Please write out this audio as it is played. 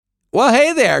Well,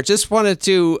 hey there. Just wanted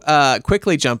to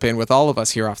quickly jump in with all of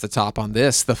us here off the top on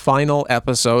this, the final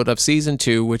episode of Season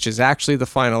 2, which is actually the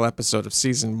final episode of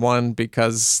Season 1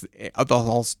 because of the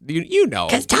whole, you know.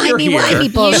 Because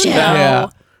timey-wimey bullshit.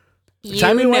 Yeah.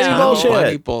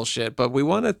 Timey-wimey bullshit. But we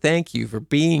want to thank you for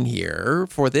being here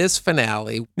for this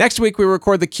finale. Next week, we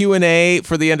record the Q&A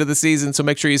for the end of the season, so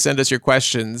make sure you send us your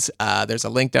questions. There's a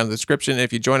link down in the description.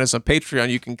 If you join us on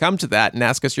Patreon, you can come to that and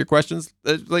ask us your questions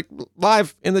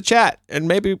live in the chat, and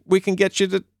maybe we can get you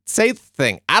to say the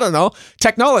thing. I don't know.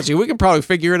 Technology, we can probably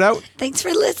figure it out. Thanks for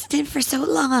listening for so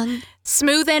long.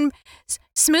 Smooth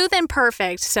and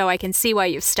perfect, so I can see why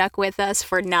you've stuck with us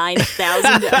for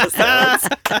 9,000 episodes.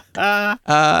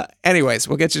 Anyways,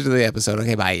 we'll get you to the episode.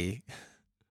 Okay, bye.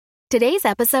 Today's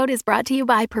episode is brought to you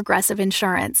by Progressive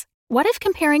Insurance. What if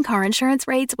comparing car insurance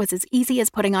rates was as easy as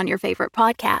putting on your favorite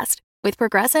podcast? With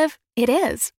Progressive, it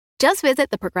is. Just visit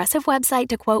the Progressive website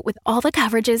to quote with all the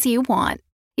coverages you want.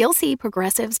 You'll see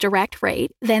Progressive's direct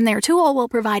rate, then their tool will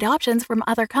provide options from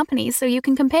other companies so you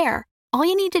can compare. All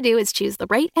you need to do is choose the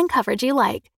rate and coverage you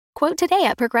like. Quote today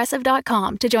at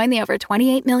Progressive.com to join the over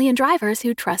 28 million drivers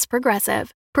who trust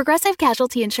Progressive. Progressive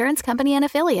Casualty Insurance Company and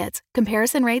Affiliates.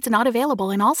 Comparison rates not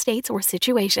available in all states or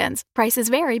situations. Prices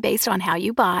vary based on how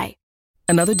you buy.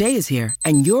 Another day is here,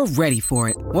 and you're ready for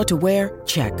it. What to wear?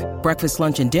 Check. Breakfast,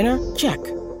 lunch, and dinner? Check.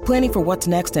 Planning for what's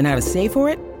next and how to save for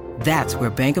it? That's where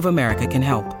Bank of America can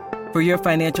help. For your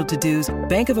financial to-dos,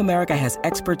 Bank of America has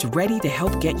experts ready to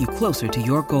help get you closer to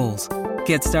your goals.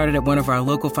 Get started at one of our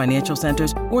local financial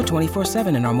centers or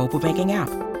 24/7 in our mobile banking app.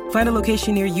 Find a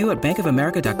location near you at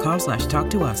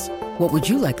bankofamerica.com/talktous. What would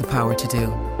you like the power to do?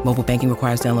 Mobile banking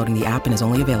requires downloading the app and is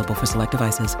only available for select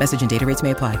devices. Message and data rates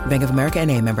may apply. Bank of America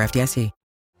N.A., member FDIC.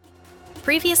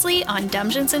 Previously on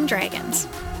Dungeons & Dragons.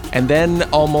 And then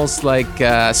almost like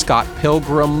Scott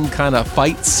Pilgrim kind of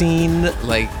fight scene,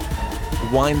 like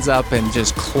winds up and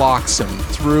just clocks him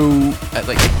through,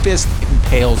 like a fist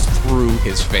impales through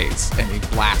his face, and he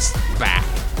blasts back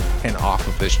and off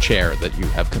of this chair that you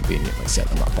have conveniently set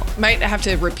him up on. Might have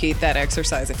to repeat that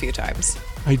exercise a few times.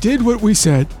 I did what we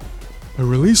said. I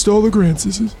released all the grants.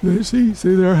 See,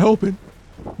 they're helping.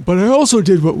 But I also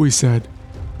did what we said,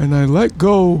 and I let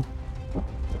go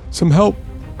some help.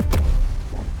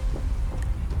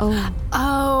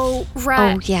 Oh,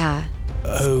 right. Oh, yeah.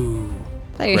 Oh.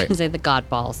 I thought you were going to say the god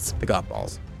balls. The god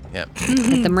balls. Yeah.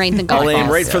 Hit them right in the god I'll balls. aim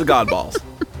right for the god balls.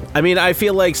 I mean, I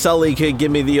feel like Sully could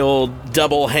give me the old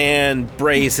double hand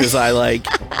brace as I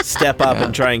step up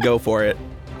and try and go for it.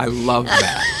 I love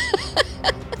that.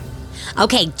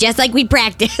 Okay, just like we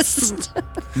practiced.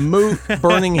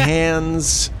 Burning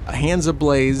hands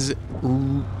ablaze,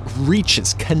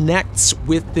 reaches, connects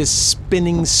with this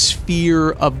spinning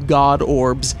sphere of god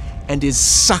orbs, and is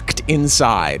sucked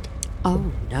inside.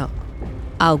 Oh, no.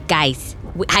 Oh, guys,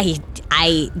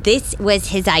 this was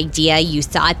his idea. You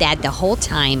saw that the whole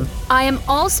time. I am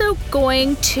also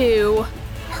going to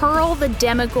hurl the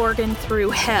Demogorgon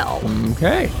through hell.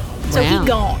 Okay. So he's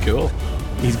gone. Cool.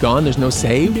 He's gone? There's no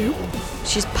save? Nope.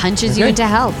 She just punches you into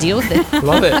hell. Deal with it.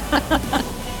 Love it.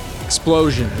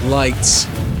 Explosion, lights,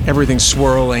 everything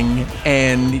swirling,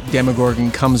 and Demogorgon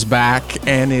comes back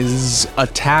and is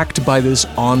attacked by this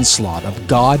onslaught of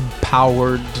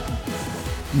god-powered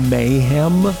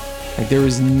mayhem. Like, there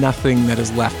is nothing that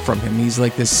is left from him. He's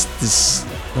like this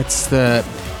what's the,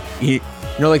 you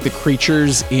know, like the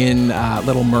creatures in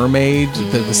Little Mermaid,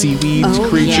 the seaweed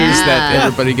creatures that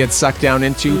everybody gets sucked down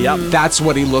into. Yep. That's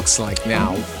what he looks like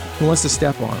now. Who wants to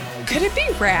step on him? Could it be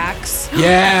Rax?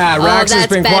 Yeah, Rax has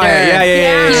that's been better. quiet.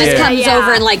 Yeah. He just comes Yeah.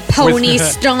 over and pony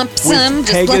stomps him. With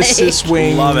Just Pegasus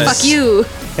wings. Love it. fuck you.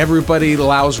 Everybody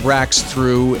allows Rax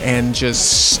through and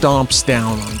just stomps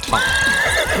down on top.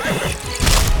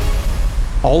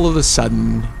 All of a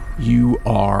sudden, you're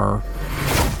all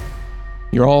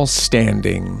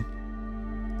standing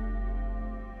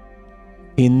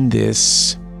in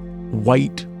this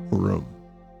white room.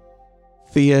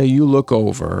 Thea, you look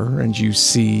over and you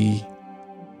see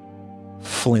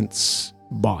Flint's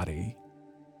body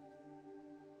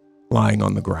lying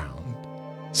on the ground,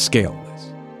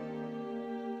 scaleless.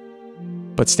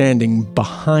 But standing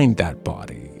behind that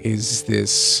body is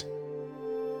this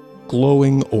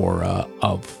glowing aura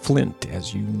of Flint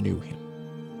as you knew him.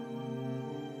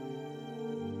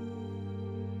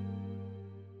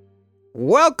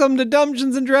 Welcome to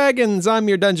Dungeons & Dragons. I'm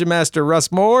your Dungeon Master,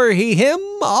 Russ Moore. He, him.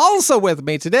 Also with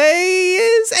me today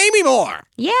is Amy Moore.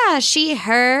 Yeah, she,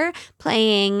 her,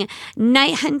 playing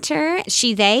Night Hunter,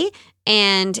 she, they,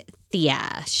 and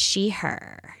Thea, she,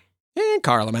 her. And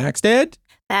Carla Maxted.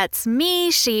 That's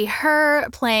me, she, her,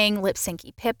 playing Lip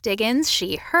Syncy Pip Diggins,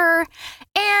 she, her,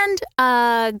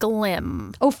 and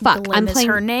Glim. Oh, fuck. Glim is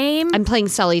her name. I'm playing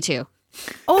Sully, too.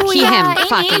 Oh, He, yeah, him. Amy,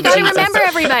 Fucking gotta Jesus. remember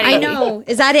everybody. I know.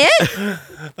 Is that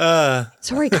it?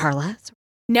 Sorry, Carla.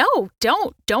 No,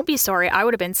 don't be sorry. I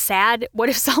would have been sad. What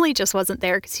if Sully just wasn't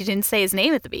there because he didn't say his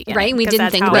name at the beginning? Right? We 'Cause didn't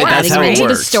that's think how about it That's adding how him it into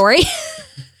the works. story.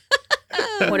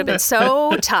 would have been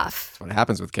so tough. What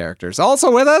happens with characters. Also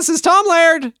with us is Tom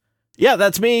Laird. Yeah,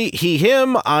 that's me. He,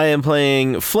 him. I am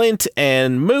playing Flint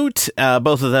and Moot.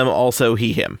 Both of them also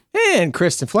he, him. And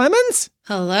Kristen Flemons.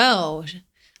 Hello.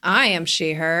 I am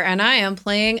she, her, and I am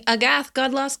playing Agath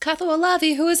Godlost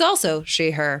Cutho-Alavi, who is also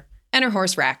she, her, and her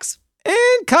horse Rax.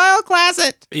 And Kyle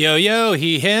Classett. Yo,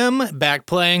 he, him, back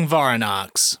playing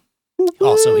Varanox.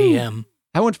 Also he, him.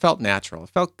 That one felt natural. It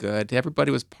felt good. Everybody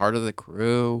was part of the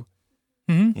crew.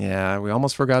 Mm-hmm. Yeah, we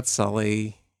almost forgot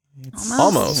Sully.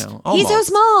 Almost. He's so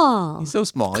small. He's so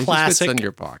small. He just Classic. fits in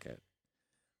your pocket.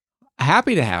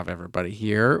 Happy to have everybody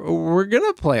here. We're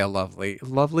gonna play a lovely,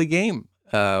 lovely game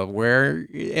where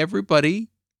everybody.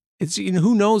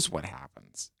 Who knows what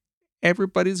happens.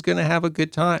 Everybody's gonna have a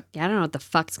good time. Yeah, I don't know what the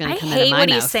fuck's going I to come out of hate my what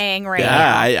mouth. he's saying right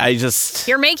Yeah, now. I just.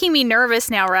 You're making me nervous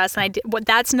now, Russ, and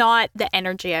that's not the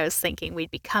energy I was thinking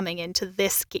we'd be coming into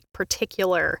this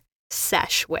particular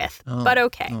sesh with. Oh, but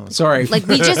okay. oh, sorry. Like,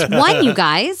 we just won, you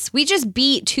guys. We just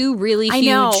beat two really I huge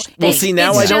know. things. Well, see, now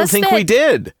It's I don't just think that- we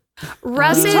did.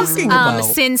 Russ's talking about?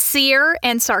 sincere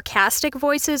and sarcastic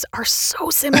voices are so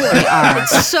similar.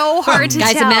 It's so hard to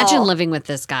Guys, tell. imagine living with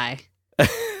this guy.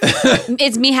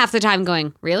 It's me half the time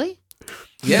going, really?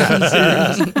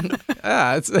 Yeah.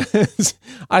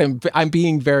 I'm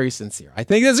being very sincere. I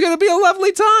think it's going to be a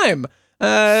lovely time.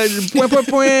 Point, point,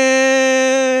 point.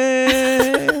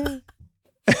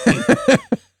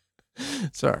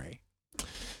 Sorry.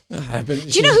 Do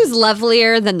you know who's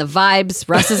lovelier than the vibes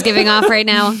Russ is giving off right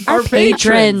now? Our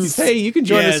patrons. Hey, you can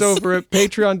join us Yes. over at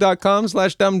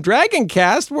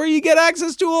patreon.com/dumbdragoncast, where you get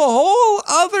access to a whole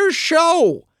other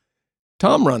show.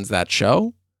 Tom runs that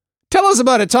show. Tell us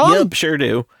about it, Tom. Yep, sure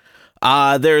do.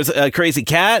 There's a crazy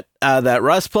cat that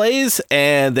Russ plays,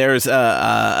 and there's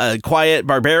a quiet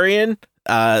barbarian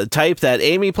type that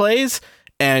Amy plays,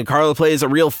 and Carla plays a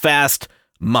real fast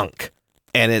monk.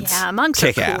 And it's monks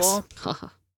are kick-ass. cool.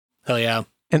 Hell yeah.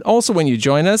 And also, when you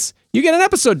join us, you get an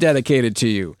episode dedicated to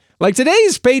you. Like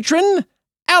today's patron,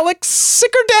 Alex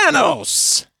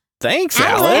Sicardanos. Thanks,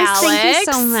 Alex, Alex. thank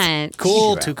you so much.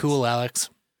 Cool, too cool,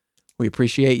 Alex. We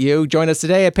appreciate you. Join us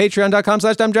today at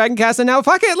patreon.com/dumbdragoncast. And now,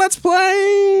 fuck it, let's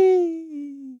play.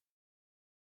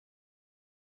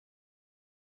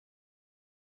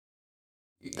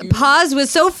 The pause was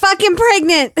so fucking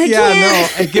pregnant. I Yeah,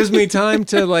 can't. no, it gives me time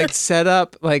to like set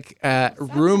up like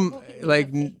room, like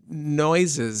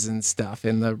noises and stuff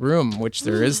in the room, which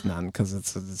there is none because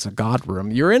it's a god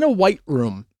room. You're in a white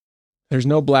room. There's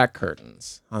no black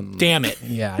curtains. Damn it.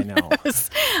 Yeah, I know.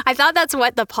 I thought that's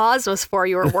what the pause was for.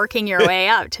 You were working your way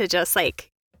up to just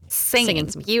like singing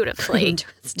some- beautifully.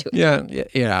 Let's do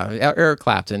it. Yeah. Eric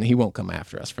Clapton, he won't come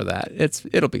after us for that.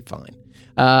 It'll be fine.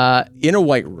 In a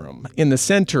white room, in the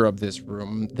center of this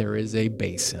room, there is a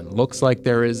basin. Looks like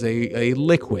there is a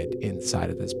liquid inside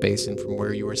of this basin from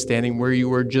where you were standing, where you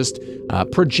were just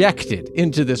projected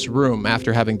into this room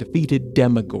after having defeated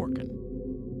Demogorgon.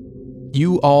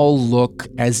 You all look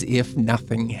as if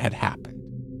nothing had happened.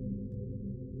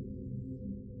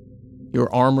 Your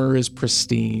armor is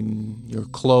pristine. Your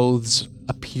clothes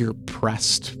appear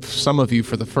pressed. Some of you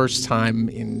for the first time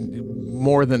in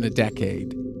more than a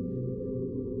decade.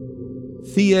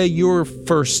 Thea, you're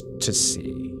first to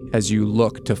see as you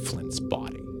look to Flint's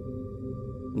body,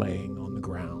 laying on the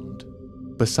ground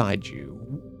beside you,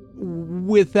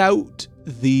 without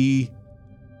the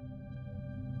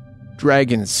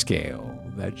dragon scale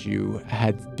that you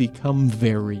had become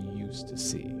very used to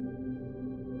seeing.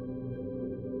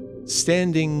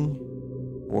 Standing,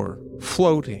 or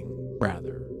floating,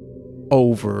 rather,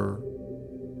 over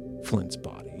Flint's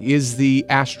body is the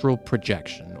astral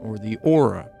projection, or the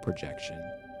aura projection,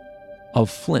 of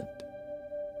Flint.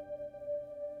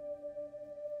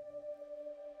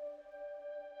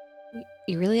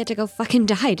 You really had to go fucking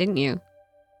die, didn't you?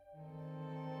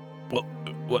 Well,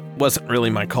 wasn't really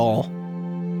my call.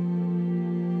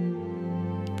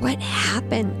 What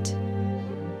happened?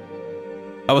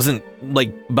 I wasn't,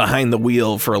 like, behind the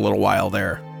wheel for a little while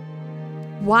there.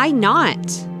 Why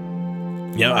not?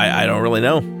 You know, I don't really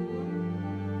know.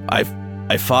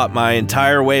 I fought my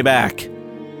entire way back,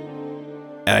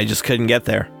 and I just couldn't get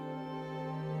there.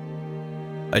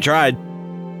 I tried.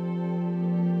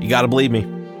 You gotta believe me.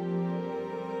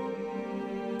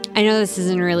 I know this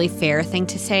isn't a really fair thing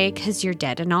to say because you're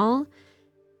dead and all,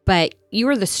 but you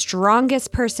are the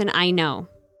strongest person I know.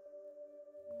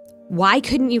 Why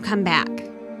couldn't you come back?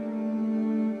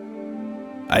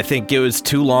 I think it was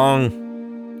too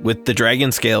long with the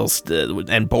dragon scales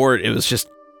and bored. It was just,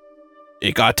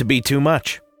 it got to be too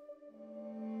much.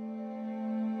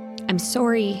 I'm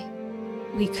sorry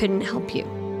we couldn't help you.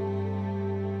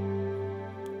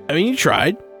 I mean, you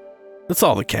tried. That's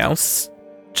all that counts.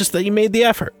 Just that you made the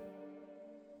effort.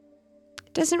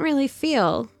 It doesn't really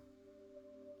feel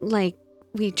like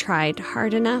we tried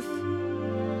hard enough.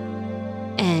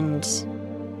 And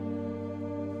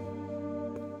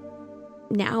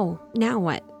now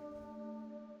what?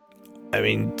 I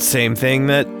mean, same thing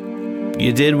that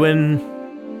you did when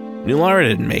Nulara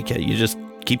didn't make it. You just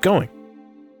keep going.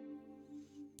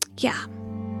 Yeah.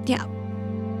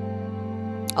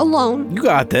 Alone. You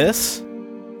got this.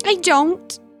 I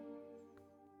don't.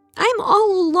 I'm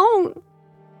all alone.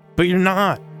 But you're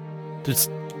not. There's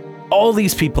all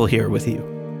these people here with you.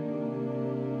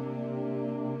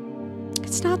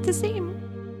 It's not the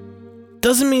same.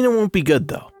 Doesn't mean it won't be good,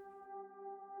 though.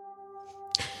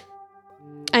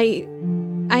 I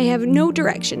have no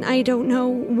direction. I don't know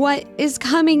what is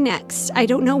coming next. I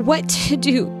don't know what to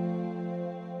do.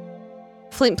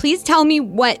 Flint, please tell me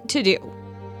what to do.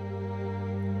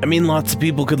 I mean, lots of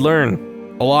people could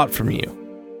learn a lot from you.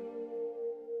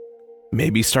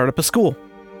 Maybe start up a school.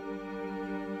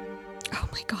 Oh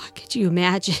my God, could you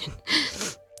imagine?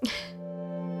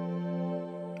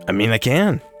 I mean, I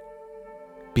can.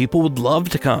 People would love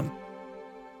to come.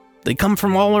 They come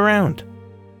from all around.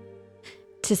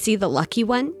 To see the lucky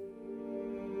one?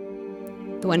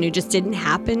 The one who just didn't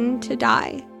happen to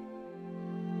die?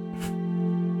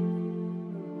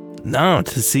 No,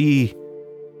 to see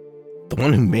the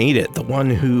one who made it, the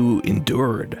one who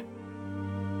endured,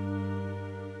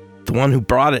 the one who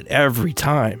brought it every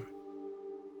time.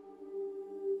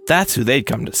 That's who they'd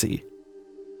come to see.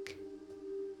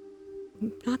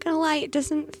 Not gonna lie, it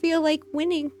doesn't feel like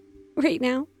winning right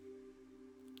now.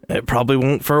 It probably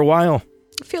won't for a while.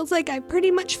 It feels like I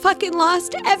pretty much fucking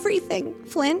lost everything,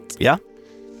 Flint. Yeah,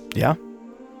 you're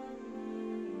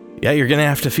gonna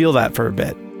have to feel that for a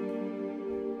bit.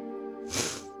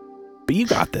 But you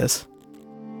got this.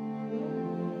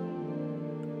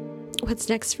 What's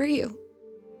next for you?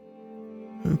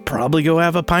 Probably go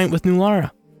have a pint with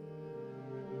Nulara.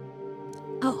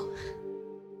 Oh.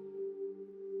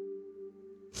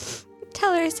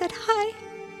 Tell her I said hi.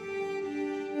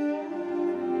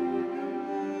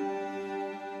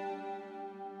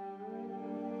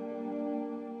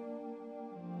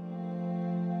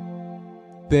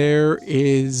 There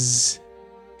is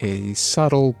a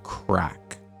subtle crack.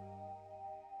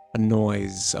 A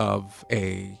noise of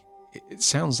it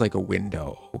sounds like a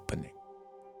window opening.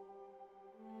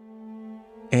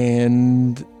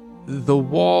 And the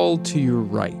wall to your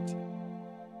right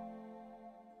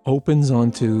opens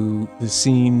onto the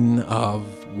scene of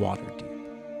Waterdeep,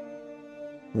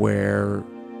 where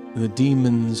the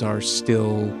demons are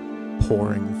still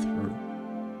pouring through.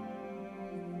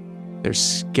 They're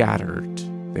scattered,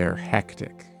 they're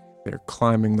hectic, they're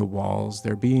climbing the walls,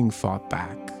 they're being fought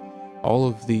back. All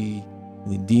of the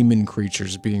demon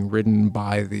creatures being ridden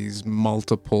by these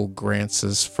multiple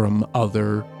Grances from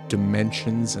other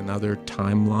dimensions and other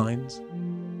timelines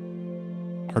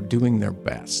are doing their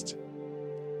best.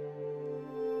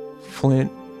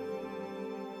 Flint,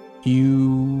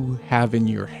 you have in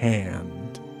your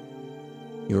hand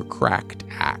your cracked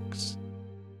axe.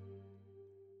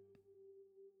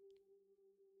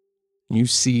 You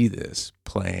see this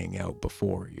playing out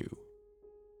before you.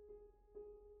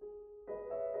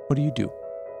 What do you do?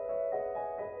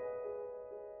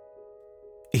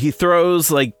 He throws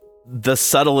like the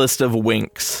subtlest of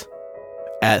winks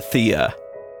at Thea,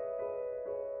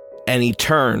 and he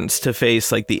turns to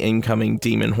face like the incoming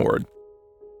demon horde.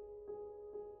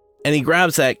 And he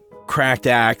grabs that cracked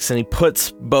axe and he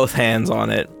puts both hands on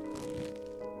it,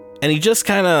 and he just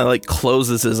kind of like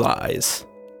closes his eyes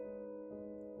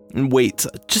and waits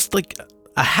just like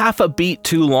a half a beat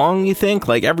too long. You think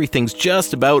like everything's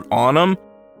just about on him,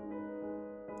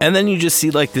 and then you just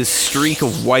see like this streak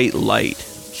of white light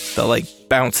that like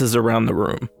bounces around the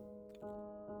room.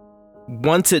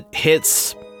 Once it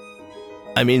hits,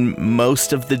 I mean,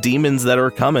 most of the demons that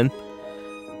are coming,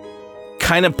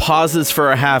 kind of pauses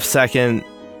for a half second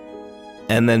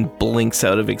and then blinks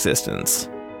out of existence.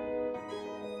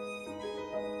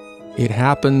 It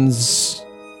happens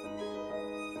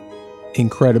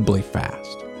incredibly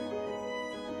fast.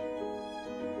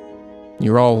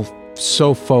 You're all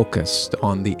so focused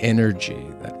on the energy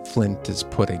that Flint is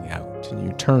putting out, and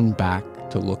you turn back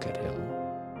to look at him.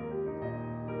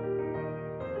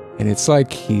 And it's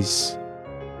like he's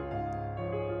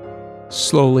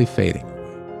slowly fading away.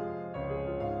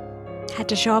 Had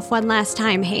to show off one last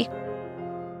time, hey?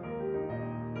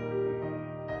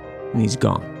 And he's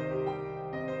gone.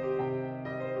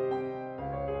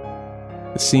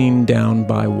 The scene down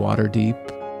by Waterdeep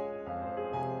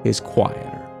is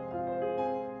quieter.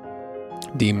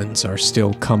 Demons are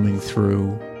still coming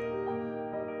through,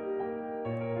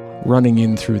 running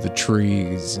in through the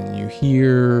trees, and you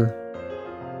hear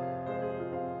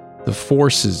the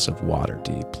forces of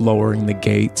Waterdeep lowering the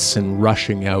gates and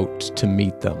rushing out to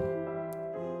meet them.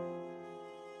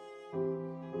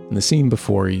 And the scene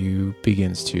before you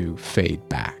begins to fade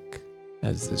back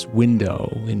as this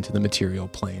window into the material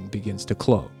plane begins to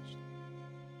close.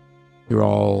 You're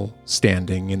all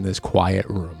standing in this quiet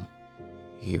room.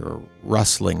 You hear a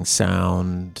rustling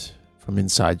sound from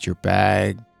inside your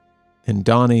bag, and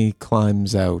Donnie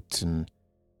climbs out and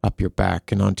up your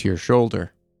back and onto your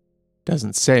shoulder.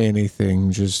 Doesn't say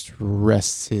anything, just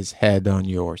rests his head on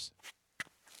yours.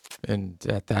 And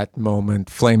at that moment,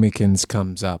 Flamikins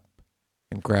comes up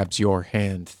and grabs your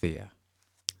hand, Thea.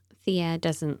 Thea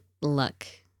doesn't look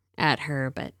at her,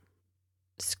 but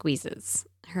squeezes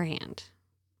her hand.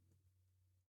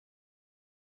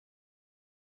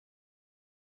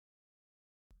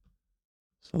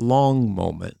 It's a long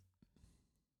moment.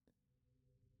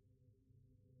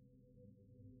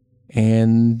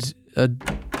 And a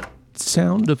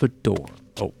sound of a door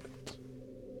opens,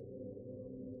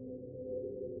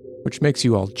 which makes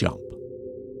you all jump.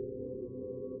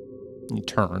 You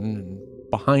turn, and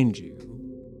behind you,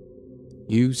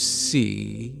 you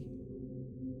see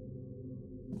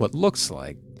what looks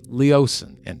like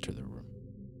Leosin enter the room.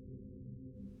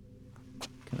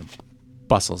 Kind of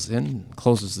bustles in and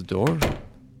closes the door.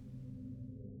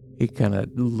 He kind of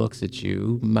looks at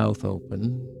you, mouth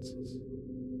open. Says,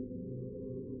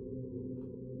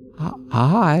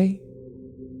 "Hi."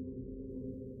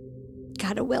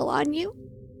 Got a will on you?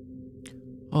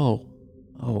 That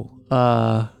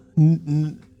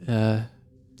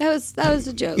was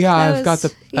a joke. Yeah, That I've got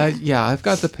was- the I've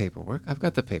got the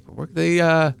paperwork.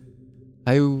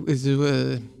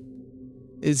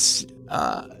 Is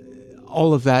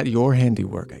all of that your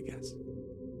handiwork, I guess?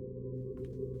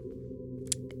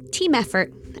 Team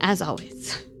effort, as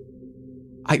always.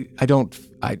 I don't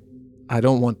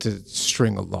want to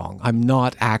string along. I'm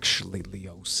not actually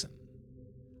Leosin.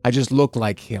 I just look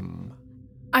like him.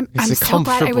 I'm It's a so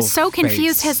glad. I was so comfortable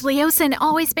confused. face. Has Leosin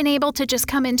always been able to just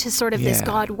come into sort of this Yeah.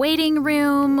 god waiting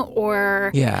room,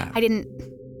 or Yeah. I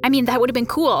mean, that would have been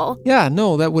cool. Yeah,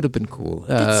 no, that would have been cool.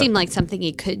 It seemed like something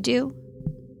he could do.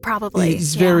 Probably.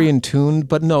 He's yeah. very in tune,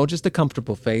 but no, just a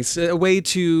comfortable face. A way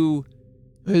to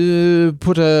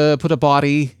put a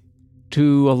body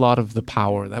to a lot of the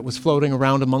power that was floating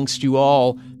around amongst you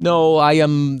all. No, I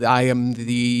am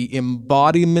the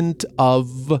embodiment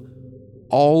of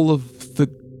all of the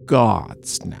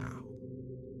gods now.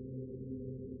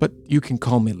 But you can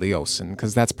call me Leosin,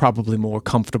 because that's probably more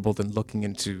comfortable than looking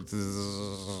into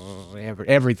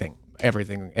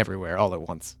everything, everywhere, all at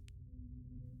once.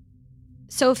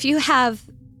 So if you have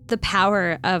the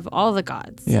power of all the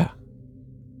gods, Yeah.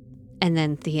 and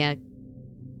then Thea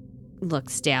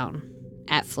looks down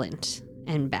at Flint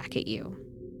and back at you.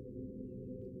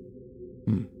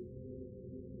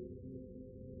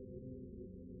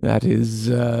 That is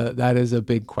a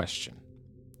big question.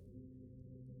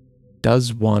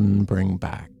 Does one bring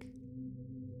back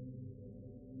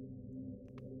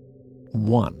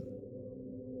one?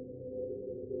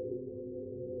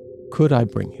 Could I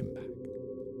bring him back?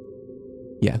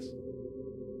 Yes.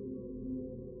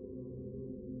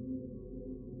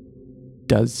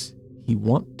 Does he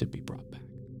want to be brought back?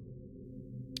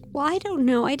 Well, I don't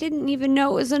know. I didn't even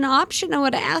know it was an option. I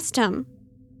would have asked him.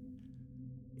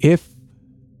 If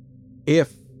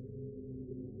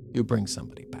you bring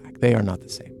somebody back, they are not the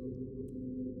same.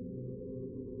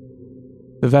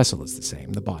 The vessel is the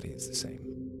same, the body is the same.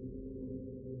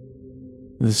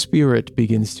 The spirit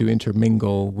begins to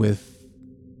intermingle with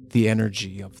the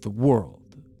energy of the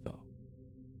world, though.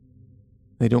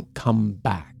 They don't come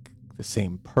back the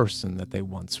same person that they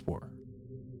once were.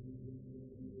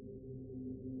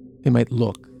 They might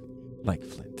look like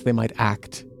Flint. They might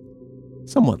act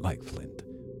somewhat like Flint.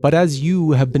 But as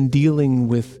you have been dealing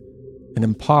with an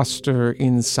imposter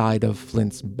inside of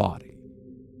Flint's body,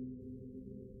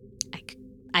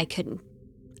 I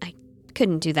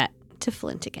couldn't do that to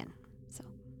Flint again. So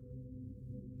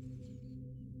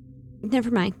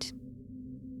never mind.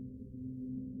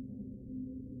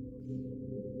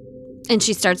 And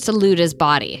she starts to loot his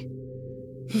body.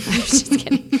 I'm just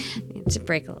kidding. to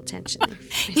break a little tension.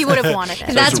 He would have wanted it.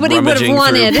 That's what he would have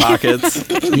wanted. Pockets.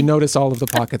 You notice all of the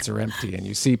pockets are empty, and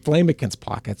you see Flamikin's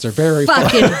pockets are very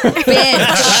Fucking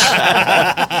bitch.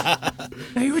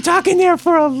 Now, you were talking there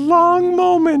for a long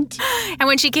moment. And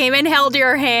when she came and held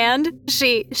your hand,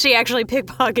 she actually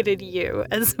pickpocketed you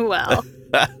as well.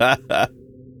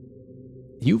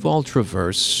 You've all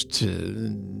traversed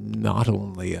not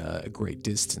only a great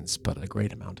distance, but a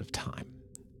great amount of time.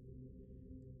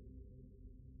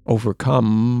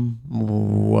 Overcome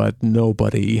what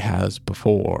nobody has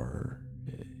before.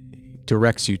 It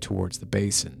directs you towards the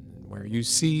basin, where you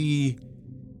see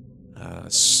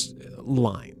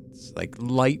lines, like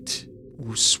light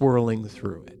swirling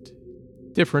through it.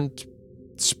 Different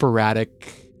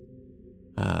sporadic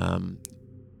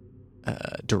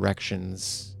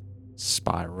directions,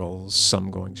 spirals, some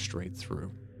going straight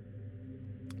through.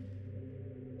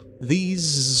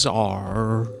 These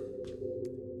are,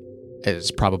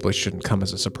 as probably shouldn't come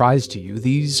as a surprise to you,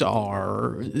 these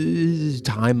are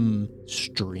time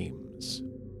streams.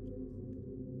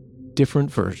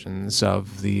 Different versions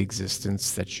of the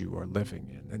existence that you are living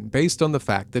in. And based on the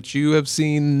fact that you have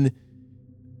seen,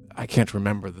 I can't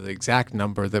remember the exact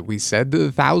number that we said,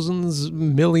 thousands,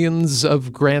 millions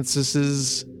of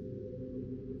Grantises.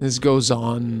 This goes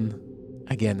on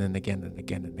again and again and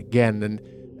again and again. And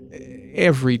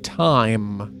every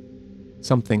time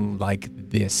something like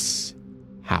this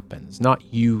happens, not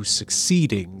you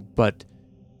succeeding, but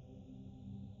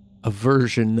a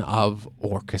version of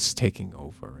Orcus taking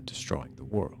over and destroying the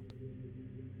world.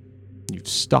 You've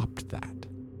stopped that.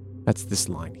 That's this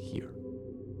line here.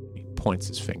 He points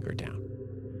his finger down.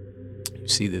 You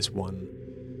see this one,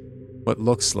 what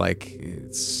looks like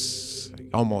it's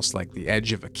almost like the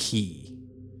edge of a key,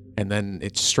 and then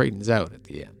it straightens out at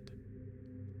the end.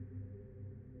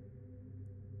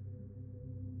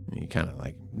 And he kind of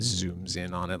like zooms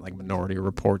in on it like Minority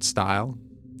Report style.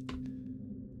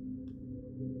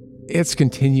 It's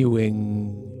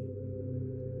continuing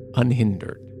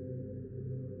unhindered.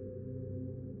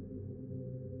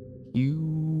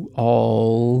 You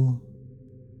all,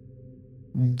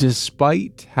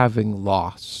 despite having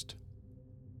lost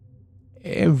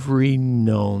every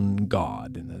known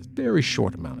god in a very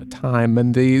short amount of time,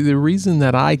 and the reason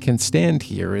that I can stand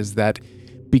here is that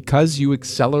because you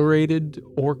accelerated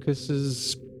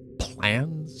Orcus's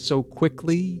plans so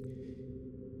quickly,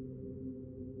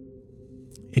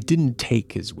 it didn't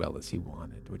take as well as he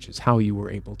wanted, which is how you were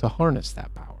able to harness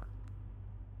that power.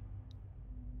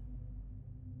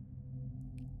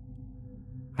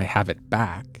 I have it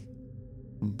back,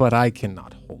 but I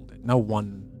cannot hold it. No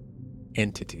one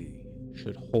entity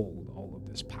should hold all of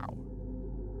this power.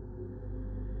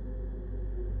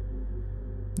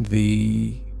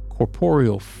 The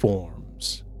corporeal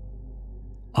forms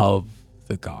of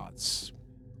the gods,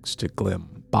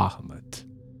 Stiglim, Bahamut,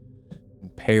 and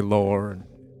Pelor, and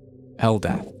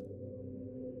Eldath.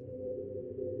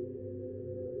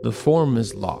 The form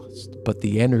is lost, but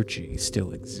the energy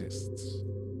still exists.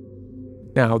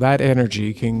 Now, that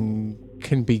energy can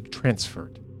be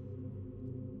transferred.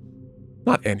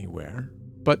 Not anywhere,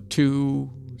 but to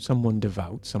someone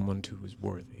devout, someone who is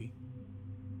worthy.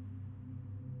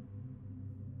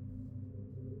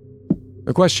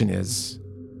 The question is,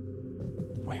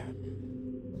 where?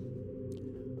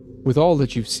 With all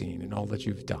that you've seen and all that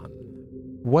you've done,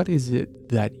 what is it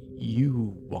that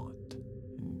you want?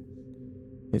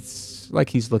 It's like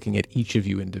he's looking at each of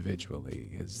you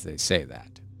individually as they say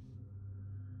that.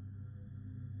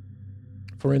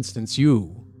 For instance,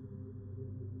 you,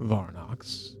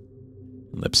 Varnox,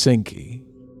 Lipsinki,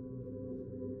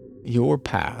 your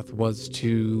path was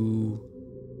to...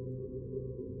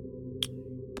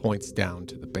 points down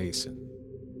to the basin.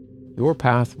 Your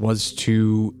path was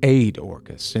to aid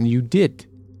Orcus, and you did.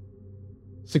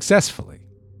 Successfully.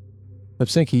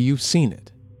 Lipsinki, you've seen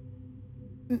it.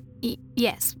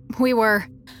 Yes, we were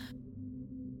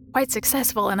quite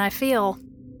successful, and I feel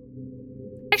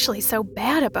actually so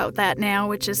bad about that now,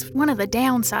 which is one of the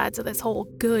downsides of this whole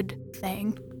good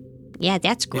thing. Yeah,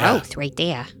 that's growth right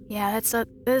there. Yeah,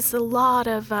 there's a lot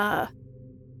of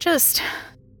just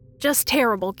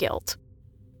terrible guilt.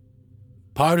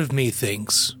 Part of me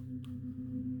thinks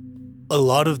a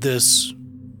lot of this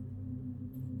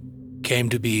came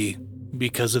to be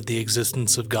because of the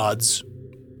existence of gods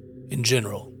in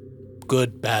general.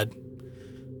 Good, bad,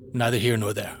 neither here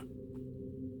nor there.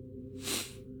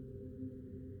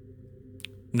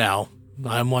 Now,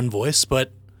 I'm one voice,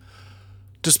 but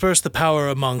disperse the power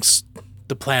amongst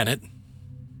the planet,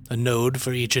 a node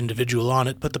for each individual on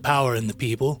it, put the power in the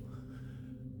people,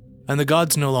 and the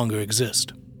gods no longer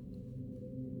exist.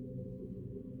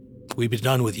 we be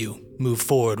done with you, move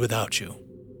forward without you,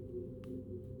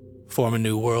 form a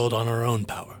new world on our own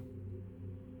power.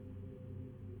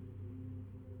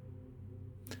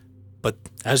 But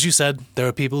as you said, there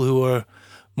are people who are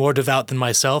more devout than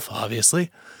myself,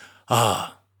 obviously.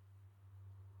 And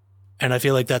I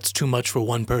feel like that's too much for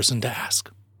one person to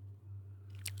ask.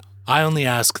 I only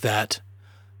ask that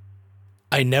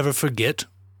I never forget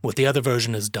what the other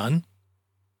version has done,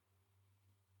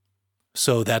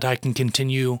 so that I can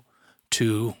continue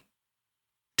to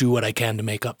do what I can to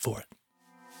make up for it.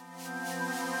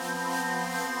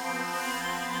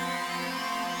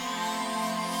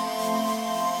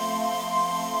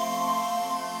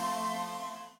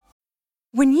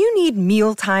 When you need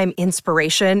mealtime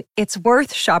inspiration, it's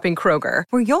worth shopping Kroger,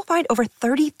 where you'll find over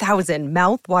 30,000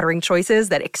 mouth-watering choices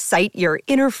that excite your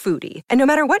inner foodie. And no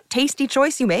matter what tasty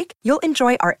choice you make, you'll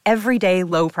enjoy our everyday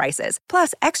low prices,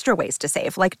 plus extra ways to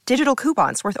save, like digital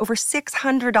coupons worth over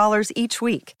 $600 each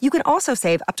week. You can also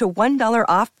save up to $1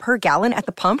 off per gallon at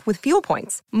the pump with fuel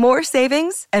points. More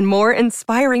savings and more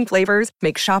inspiring flavors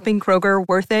make shopping Kroger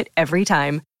worth it every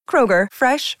time. Kroger,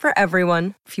 fresh for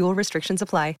everyone. Fuel restrictions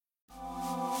apply.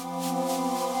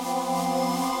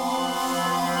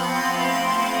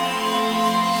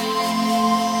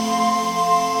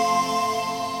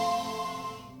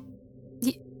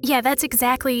 Yeah, that's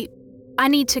exactly. I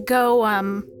need to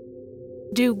go,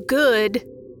 do good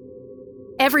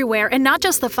everywhere. And not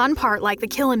just the fun part, like the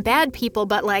killing bad people,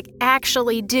 but like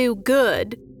actually do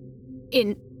good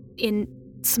in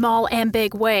small and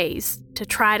big ways to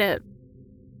try to.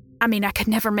 I mean, I could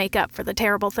never make up for the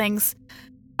terrible things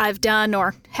I've done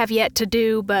or have yet to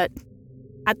do, but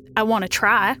I want to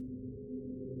try.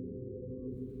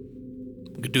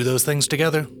 We could do those things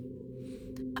together.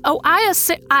 Oh, I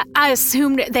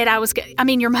assumed that I was. I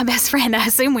mean, you're my best friend. I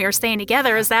assume we were staying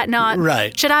together. Is that not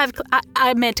right? Should I have?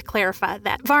 I meant to clarify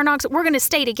that. Varnox, we're going to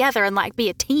stay together and like be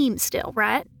a team still,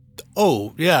 right?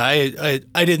 Oh yeah,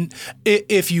 I didn't.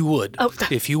 If you would,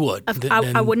 if you would,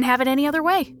 I wouldn't have it any other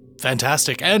way.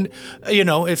 Fantastic. And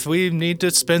if we need to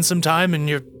spend some time in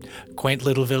your quaint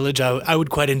little village, I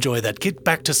would quite enjoy that. Get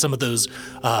back to some of those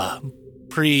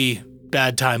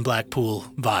pre-bad time Blackpool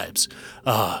vibes.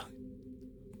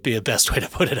 Be the best way to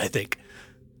put it, I think.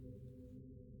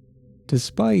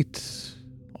 Despite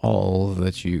all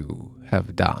that you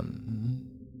have done,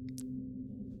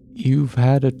 you've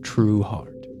had a true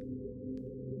heart.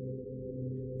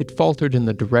 It faltered in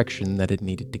the direction that it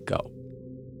needed to go,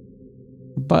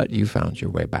 but you found your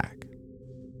way back.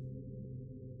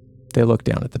 They look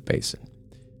down at the basin.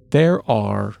 There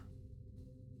are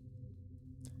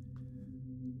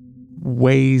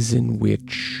ways in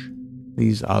which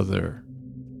these other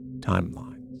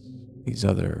timelines, these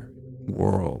other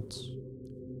worlds,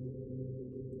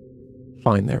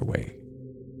 find their way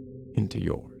into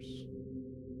yours.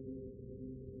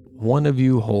 One of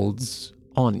you holds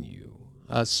on you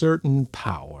a certain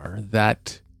power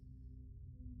that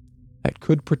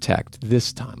could protect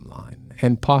this timeline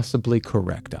and possibly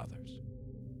correct others.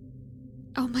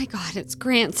 Oh my god, it's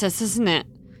Grancis, isn't it?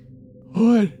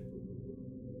 What?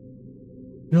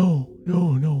 No,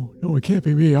 it can't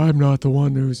be me. I'm not the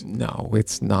one who's... No,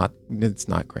 it's not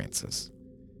Grancis.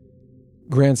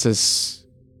 Grancis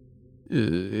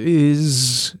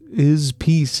his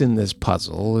piece in this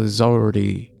puzzle has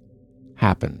already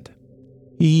happened.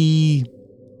 He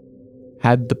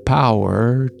had the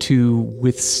power to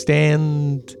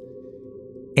withstand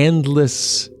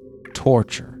endless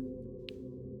torture,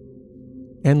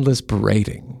 endless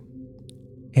berating,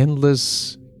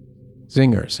 endless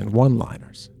zingers and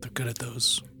one-liners. They're good at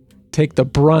those. Take the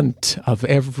brunt of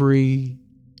every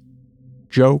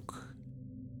joke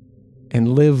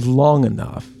and live long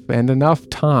enough and enough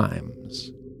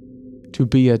times to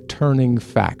be a turning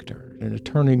factor and a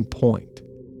turning point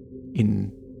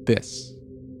in this.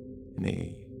 And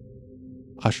he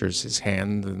ushers his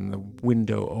hand and the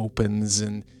window opens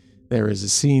and there is a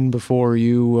scene before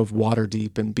you of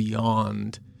Waterdeep and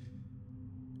beyond,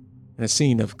 and a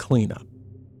scene of cleanup.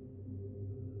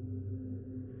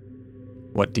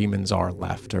 What demons are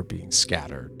left are being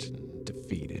scattered and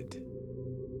defeated.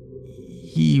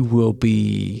 He will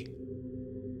be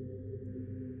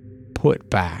put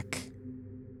back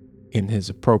in his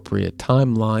appropriate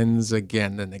timelines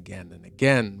again and again and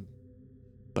again.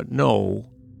 But no,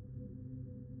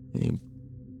 he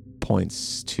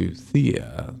points to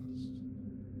Thea.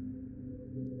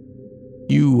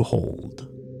 You hold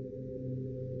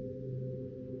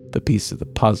the piece of the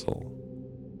puzzle.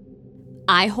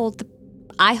 I hold the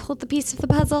piece of the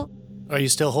puzzle. Are you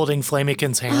still holding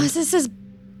Flamikin's hand? Oh, is this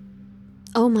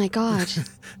oh my god.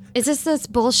 Is this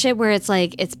bullshit where it's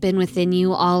like it's been within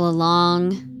you all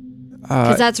along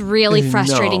Because that's really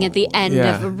frustrating no, at the end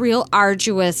of a real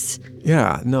arduous...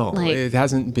 Yeah, no, Like- it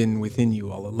hasn't been within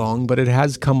you all along, but it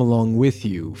has come along with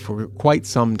you for quite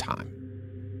some time.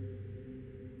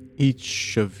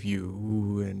 Each of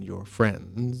you and your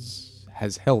friends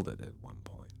has held it at one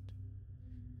point.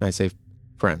 And I say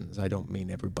friends, I don't mean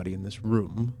everybody in this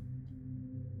room.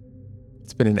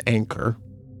 It's been an anchor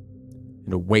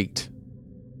and a weight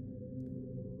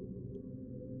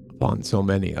upon so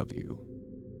many of you.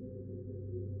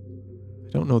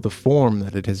 I don't know the form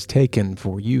that it has taken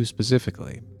for you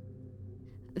specifically.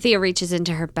 Thea reaches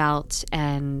into her belt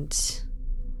and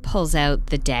pulls out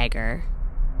the dagger.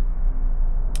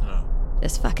 Oh.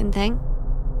 This fucking thing?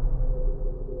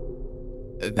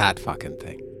 That fucking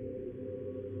thing.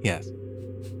 Yes.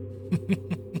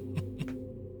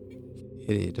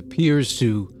 It appears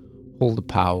to hold the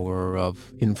power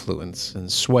of influence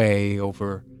and sway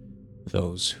over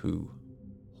those who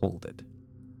hold it.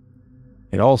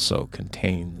 It also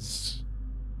contains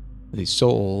the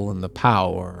soul and the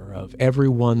power of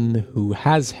everyone who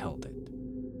has held it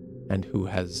and who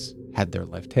has had their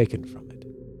life taken from it.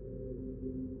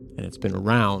 And it's been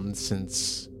around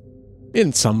since,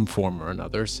 in some form or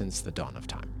another, since the dawn of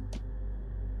time.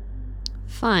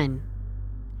 Fun.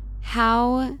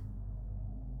 How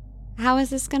is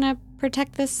this gonna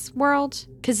protect this world?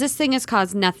 Because this thing has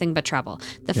caused nothing but trouble.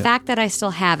 The fact that I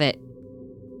still have it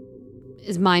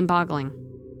is mind-boggling.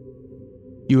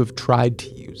 You have tried to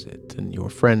use it, and your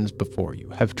friends before you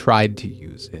have tried to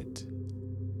use it.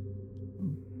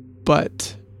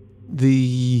 But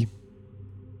the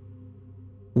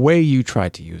way you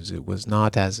tried to use it was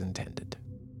not as intended.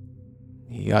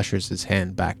 He ushers his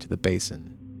hand back to the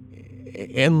basin.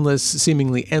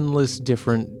 Seemingly endless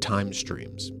different time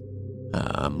streams,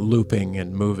 looping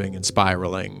and moving and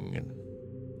spiraling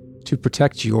to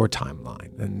protect your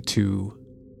timeline and to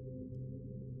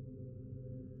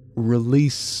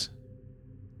release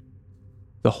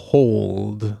the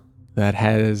hold that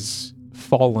has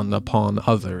fallen upon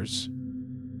others.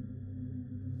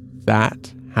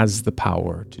 That has the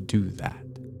power to do that.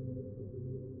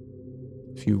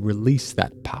 If you release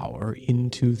that power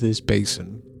into this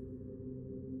basin,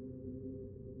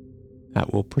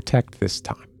 that will protect this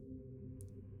time,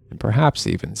 and perhaps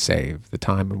even save the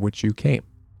time in which you came.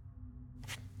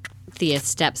 Thea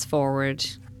steps forward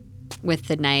with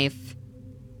the knife,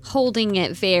 holding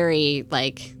it very,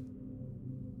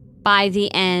 by the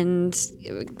end,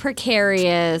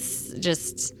 precarious,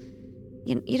 just,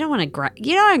 you don't want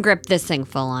to grip this thing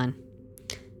full on.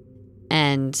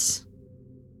 And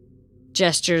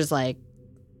gestures like,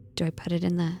 do I put it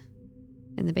in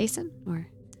the basin, or?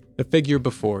 The figure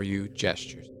before you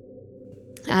gestures.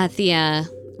 Thea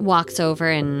walks over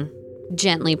and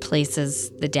gently places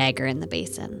the dagger in the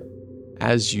basin.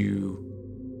 As you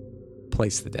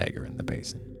place the dagger in the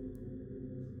basin,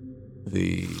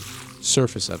 the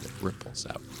surface of it ripples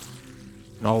out.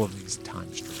 And all of these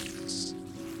time streams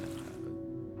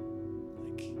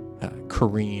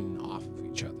careen off of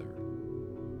each other.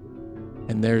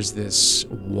 And there's this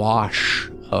wash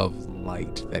of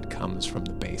light that comes from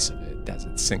the base of it as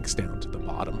it sinks down to the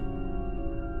bottom.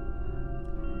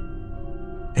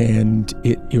 And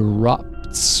it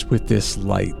erupts with this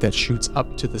light that shoots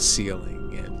up to the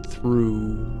ceiling and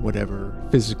through whatever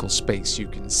physical space you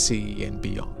can see and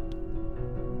beyond.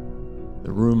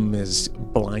 The room is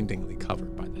blindingly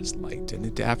covered by this light,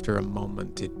 and after a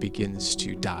moment it begins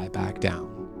to die back down.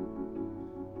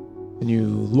 And you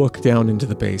look down into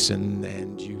the basin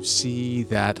and you see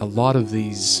that a lot of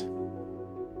these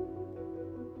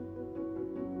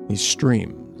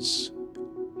streams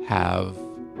have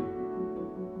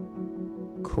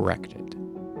corrected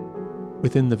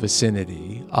within the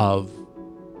vicinity of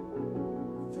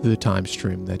the time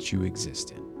stream that you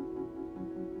exist in.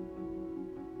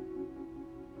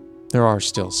 There are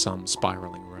still some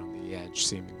spiraling around the edge,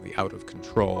 seemingly out of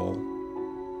control.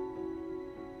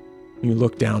 You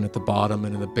look down at the bottom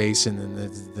and in the basin, and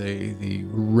the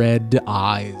red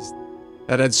eyes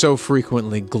that had so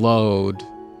frequently glowed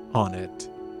on it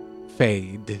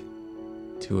fade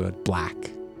to a black,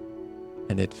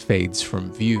 and it fades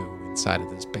from view inside of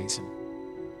this basin.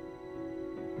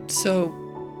 So,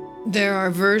 there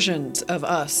are versions of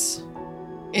us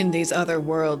in these other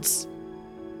worlds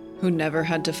who never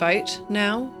had to fight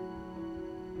now?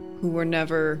 Who were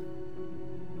never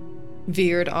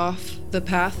veered off the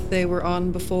path they were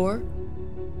on before?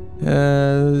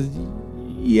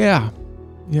 Yeah.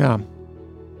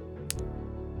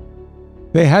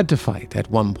 They had to fight at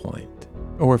one point,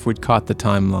 or if we'd caught the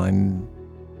timeline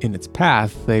in its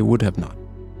path, they would have not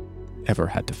ever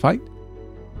had to fight.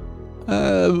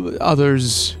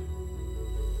 Others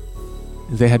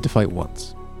They had to fight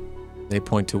once. They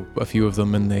point to a few of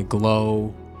them and they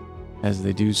glow as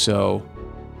they do so.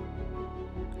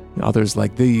 Others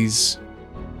like these,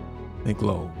 they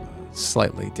glow a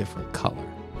slightly different color.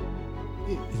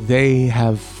 They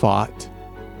have fought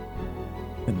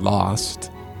and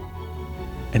lost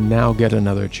and now get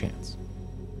another chance.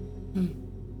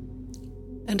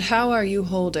 And how are you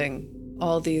holding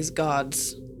all these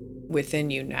gods within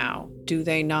you now? Do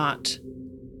they not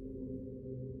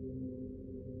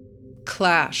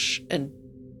clash and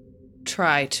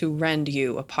try to rend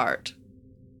you apart?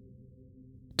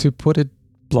 To put it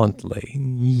bluntly,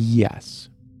 yes.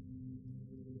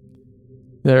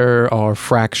 There are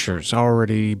fractures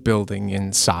already building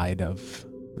inside of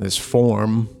this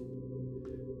form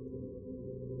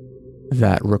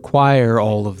that require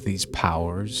all of these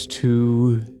powers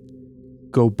to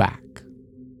go back.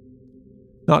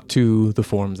 Not to the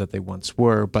forms that they once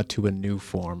were, but to a new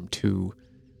form, to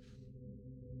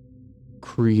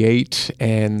create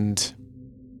and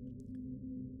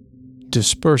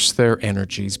disperse their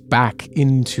energies back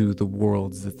into the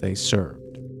worlds that they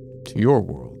served, to your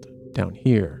world down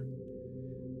here,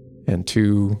 and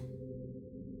to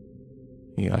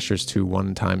he ushers to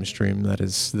one time stream that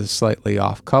is this slightly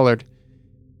off-colored,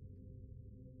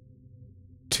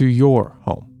 to your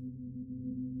home.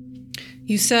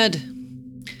 You said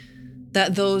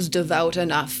that those devout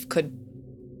enough could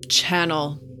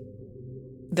channel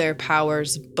their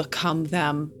powers, become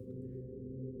them.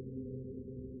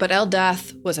 But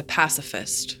Eldath was a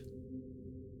pacifist.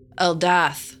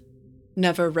 Eldath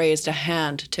never raised a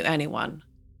hand to anyone.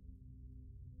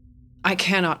 I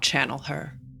cannot channel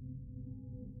her.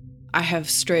 I have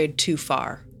strayed too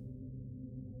far.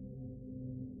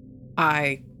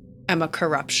 I am a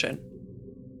corruption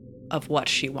of what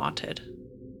she wanted.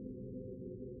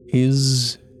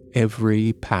 Is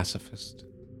every pacifist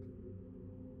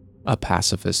a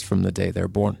pacifist from the day they're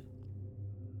born?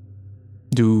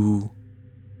 Do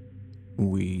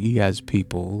we, as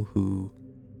people who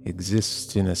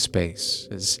exist in a space,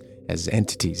 as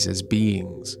entities, as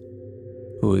beings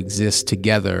who exist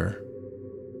together,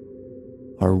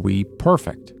 are we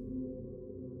perfect?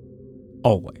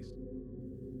 Always.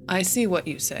 I see what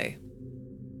you say.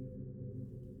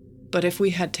 But if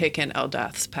we had taken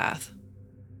Eldath's path,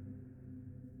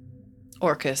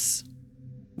 Orcus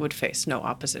would face no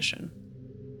opposition.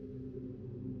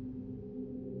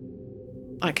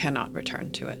 I cannot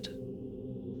return to it.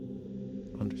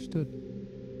 Understood.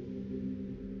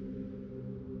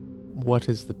 What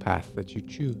is the path that you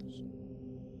choose?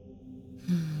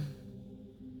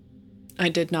 I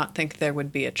did not think there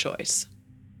would be a choice.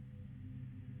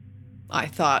 I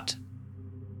thought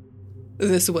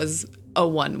this was a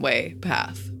one-way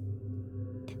path.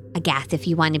 Agath, if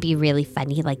you want to be really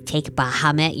funny, like take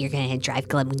Bahamut, you're going to drive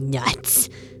Glenn nuts.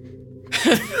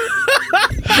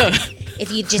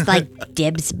 If you just like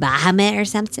dibs Bahamut or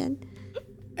something.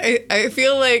 I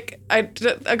feel like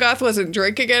Agath wasn't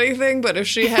drinking anything, but if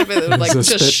she had been like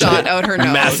just shot out her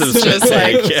nose, Massive just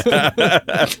spit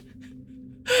like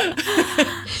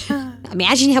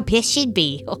Imagine how pissed she'd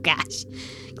be. Oh gosh,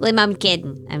 Glim, I'm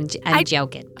kidding. I'm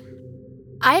joking.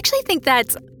 I actually think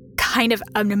that's kind of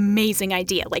an amazing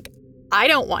idea. Like, I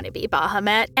don't want to be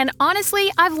Bahamut, and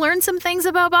honestly, I've learned some things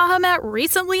about Bahamut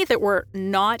recently that were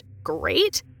not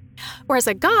great. Whereas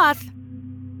a goth,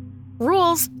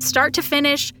 rules start to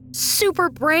finish, super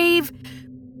brave,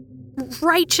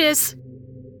 righteous,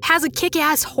 has a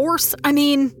kick-ass horse. I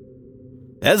mean,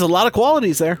 There's a lot of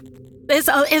qualities there. is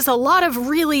a lot of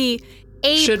really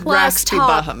A+ should Rax be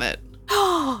talk. Bahamut?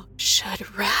 Oh,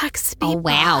 should Rax be Oh,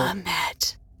 wow.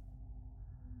 Bahamut?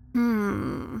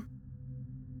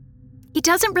 He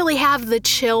doesn't really have the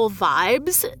chill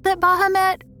vibes that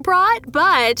Bahamut brought,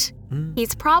 but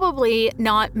he's probably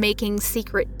not making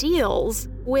secret deals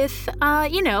with,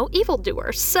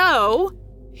 evildoers. So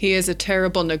He is a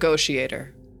terrible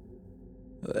negotiator.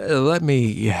 Let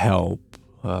me help,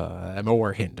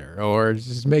 or hinder, or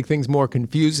just make things more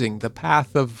confusing. The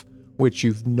path of which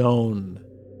you've known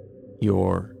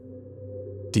your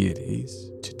deities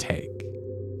to take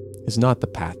is not the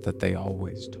path that they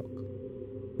always took.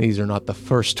 These are not the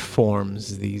first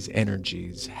forms these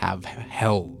energies have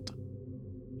held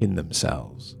in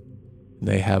themselves.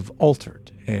 They have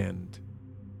altered and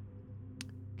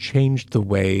changed the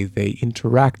way they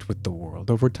interact with the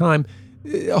world over time,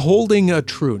 holding a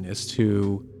trueness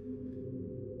to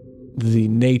the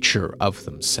nature of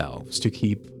themselves, to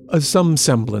keep some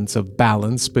semblance of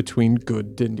balance between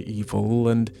good and evil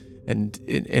and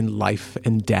life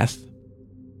and death.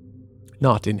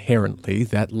 Not inherently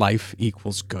that life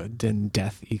equals good and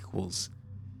death equals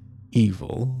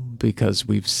evil, because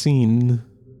we've seen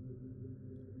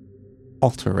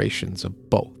alterations of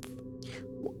both.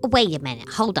 Wait a minute,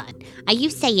 hold on. Are you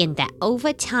saying that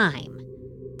over time,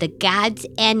 the gods'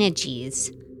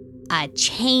 energies are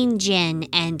changing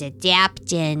and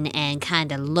adapting and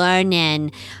kind of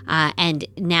learning, and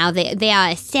now they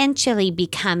are essentially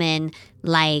becoming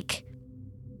like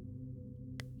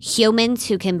humans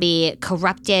who can be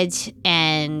corrupted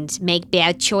and make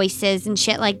bad choices and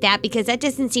shit like that? Because that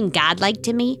doesn't seem godlike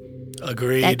to me.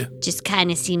 Agreed. That just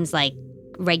kind of seems like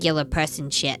regular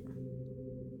person shit.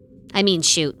 I mean,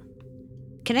 shoot.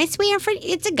 Can I swear for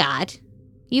it's a god?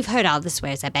 You've heard all the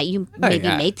swears. I bet you maybe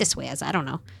made the swears. I don't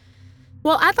know.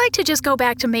 Well, I'd like to just go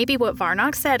back to maybe what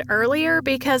Varnock said earlier,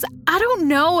 because I don't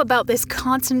know about this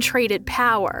concentrated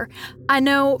power. I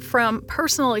know from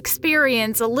personal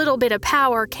experience, a little bit of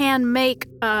power can make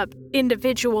an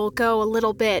individual go a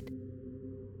little bit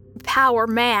power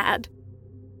mad.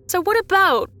 So what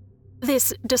about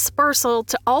this dispersal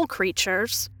to all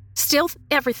creatures? Still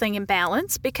everything in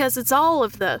balance, because it's all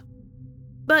of the...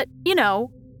 But,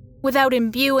 without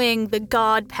imbuing the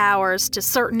god powers to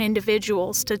certain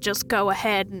individuals to just go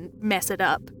ahead and mess it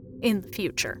up in the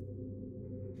future.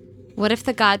 What if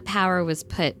the god power was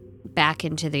put back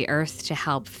into the earth to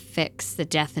help fix the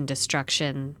death and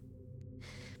destruction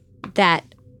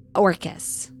that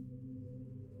Orcus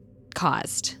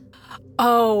caused?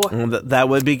 Oh. That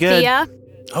would be good. Thea?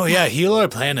 Oh, yeah, heal our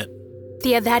planet.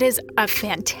 Thea, that is a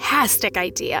fantastic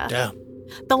idea. Yeah.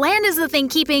 The land is the thing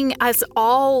keeping us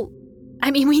all... I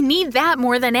mean, we need that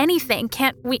more than anything.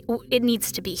 Can't we? It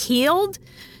needs to be healed.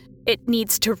 It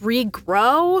needs to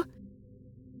regrow.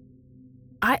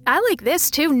 I like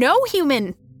this, too. No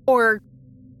human or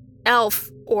elf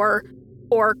or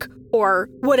orc or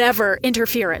whatever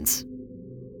interference.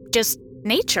 Just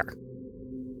nature.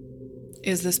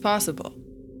 Is this possible?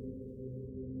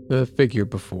 The figure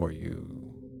before you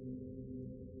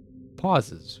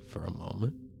pauses for a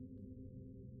moment.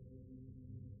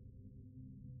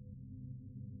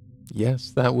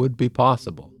 Yes, that would be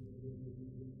possible.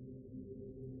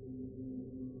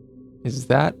 Is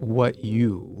that what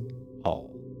you all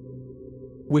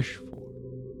wish for?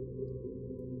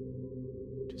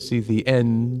 To see the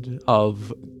end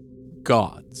of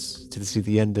gods, to see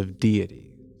the end of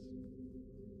deities,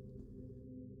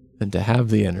 and to have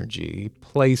the energy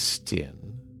placed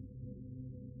in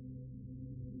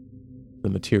the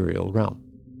material realm?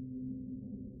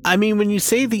 I mean, when you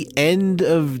say the end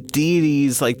of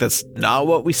deities, like, that's not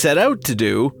what we set out to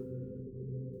do.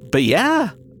 But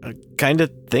yeah, I kind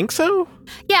of think so.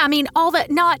 Yeah, I mean, all that,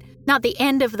 not the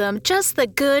end of them, just the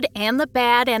good and the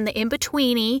bad and the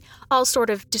in-betweeny, all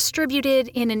sort of distributed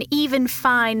in an even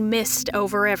fine mist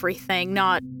over everything,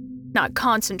 not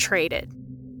concentrated.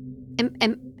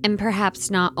 And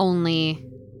perhaps not only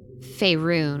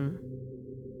Faerun,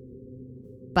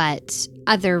 but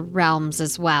other realms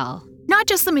as well. Not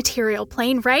just the material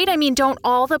plane, right? I mean, don't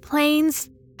all the planes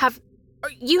have...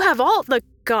 You have all the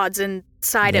gods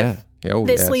inside of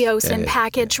this Leosin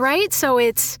package, right? So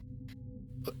it's...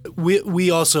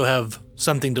 We also have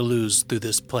something to lose through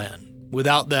this plan.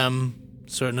 Without them,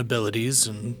 certain abilities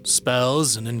and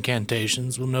spells and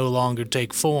incantations will no longer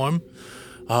take form.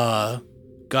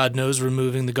 God knows,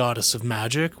 removing the goddess of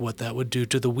magic, what that would do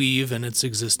to the weave and its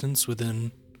existence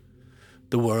within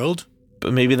the world.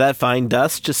 But maybe that fine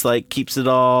dust just, keeps it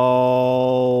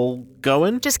all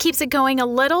going? Just keeps it going a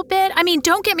little bit? I mean,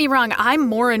 don't get me wrong, I'm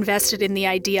more invested in the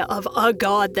idea of a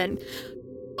god than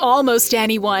almost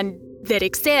anyone that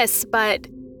exists, but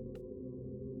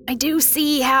I do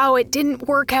see how it didn't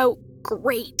work out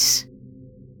great.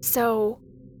 So,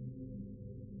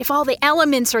 if all the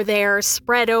elements are there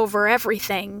spread over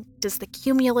everything, does the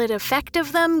cumulative effect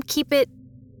of them keep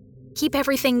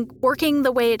everything working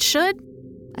the way it should?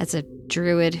 As a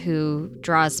druid who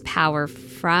draws power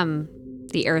from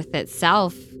the earth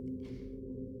itself,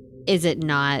 is it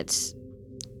not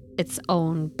its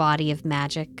own body of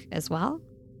magic as well?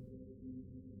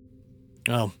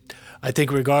 Oh, I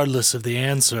think regardless of the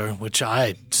answer, which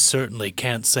I certainly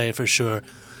can't say for sure,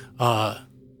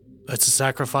 it's a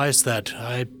sacrifice that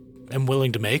I am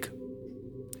willing to make,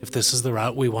 if this is the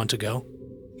route we want to go.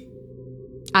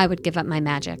 I would give up my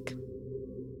magic.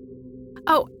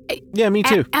 Oh, yeah, me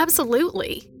too.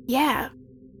 Absolutely. Yeah.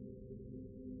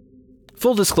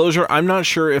 Full disclosure, I'm not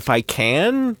sure if I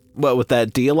can, with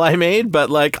that deal I made,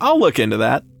 but, I'll look into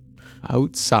that.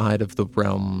 Outside of the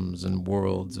realms and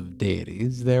worlds of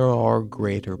deities, there are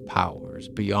greater powers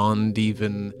beyond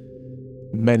even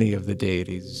many of the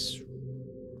deities'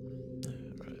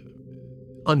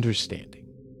 understanding.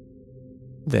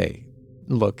 They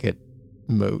look at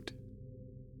Moot,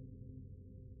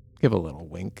 give a little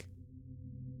wink,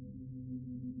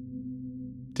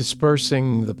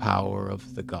 dispersing the power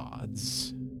of the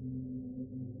gods,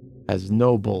 as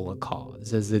noble a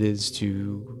cause as it is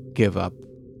to give up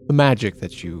the magic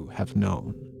that you have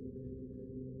known,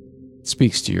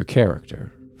 speaks to your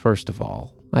character. First of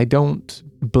all, I don't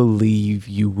believe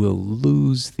you will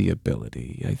lose the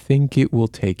ability. I think it will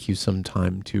take you some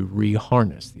time to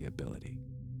reharness the ability.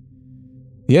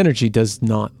 The energy does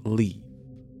not leave.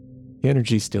 The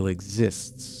energy still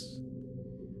exists.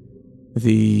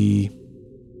 The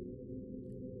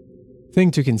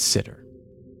thing to consider,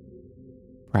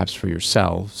 perhaps for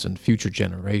yourselves and future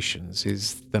generations,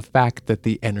 is the fact that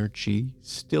the energy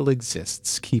still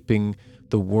exists, keeping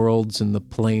the worlds and the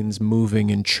planes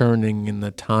moving and churning and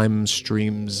the time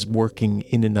streams working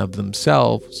in and of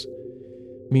themselves,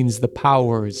 means the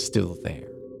power is still there.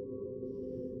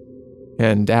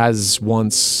 And as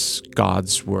once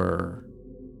gods were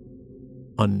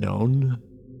unknown,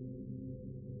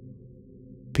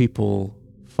 people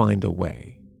find a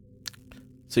way.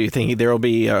 So you're thinking there will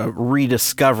be a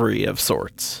rediscovery of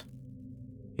sorts?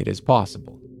 It is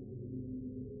possible.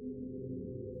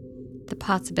 The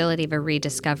possibility of a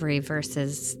rediscovery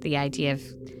versus the idea of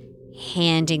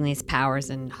handing these powers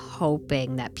and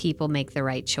hoping that people make the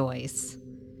right choice.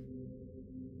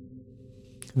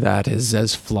 That is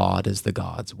as flawed as the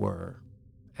gods were,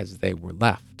 as they were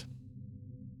left,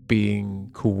 being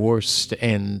coerced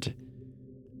and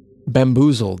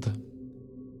bamboozled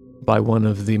by one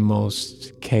of the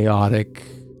most chaotic,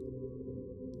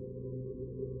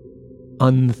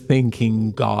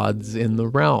 unthinking gods in the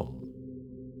realm.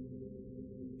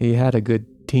 He had a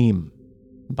good team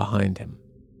behind him.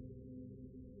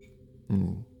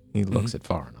 And he looks at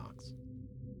Faranox.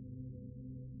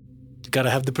 Gotta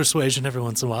have the persuasion every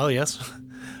once in a while, yes.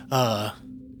 I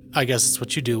guess it's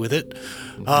what you do with it.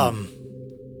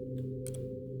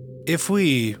 If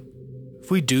we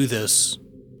do this,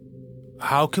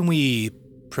 how can we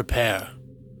prepare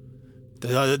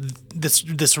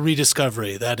this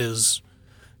rediscovery that is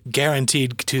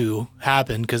guaranteed to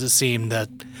happen? Because it seemed that,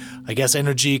 I guess,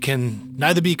 energy can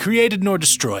neither be created nor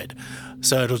destroyed,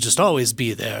 so it'll just always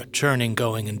be there, churning,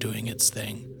 going, and doing its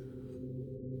thing.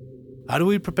 How do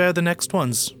we prepare the next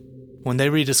ones when they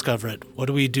rediscover it? What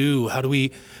do we do? How do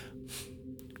we...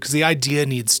 Because the idea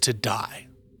needs to die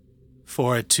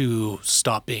for it to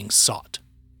stop being sought.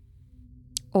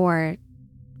 Or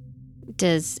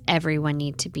does everyone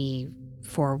need to be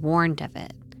forewarned of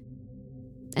it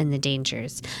and the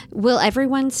dangers? Will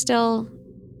everyone still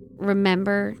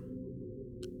remember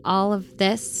all of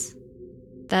this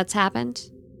that's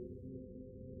happened?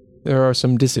 There are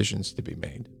some decisions to be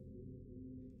made.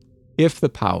 If the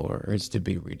power is to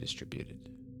be redistributed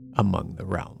among the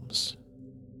realms,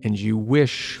 and you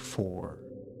wish for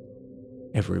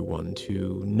everyone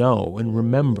to know and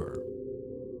remember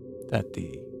that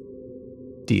the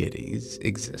deities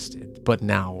existed, but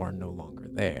now are no longer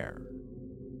there,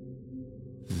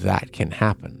 that can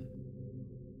happen.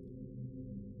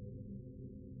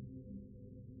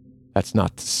 That's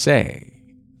not to say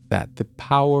that the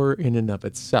power in and of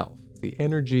itself, the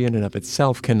energy in and of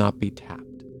itself, cannot be tapped.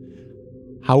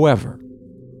 However,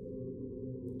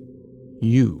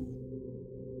 you,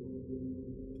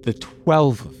 the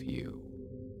 12 of you,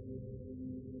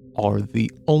 are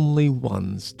the only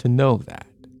ones to know that.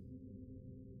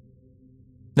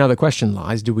 Now the question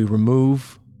lies, do we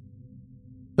remove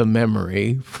the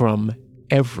memory from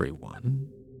everyone,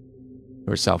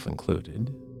 yourself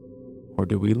included, or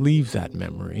do we leave that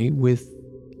memory with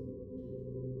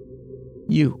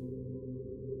you?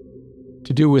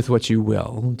 To do with what you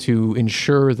will, to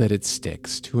ensure that it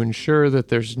sticks, to ensure that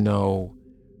there's no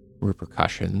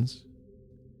repercussions,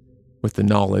 with the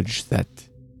knowledge that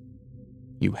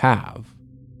you have,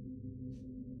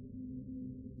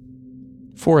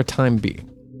 for a time being.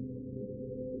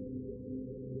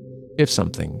 If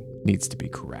something needs to be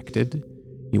corrected,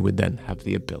 you would then have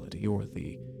the ability or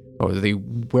the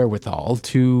wherewithal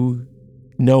to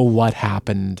know what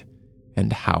happened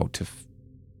and how to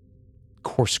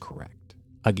course correct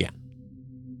again.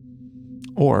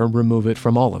 Or remove it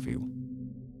from all of you.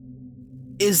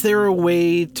 Is there a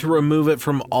way to remove it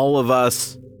from all of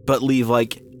us, but leave,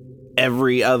 like,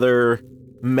 every other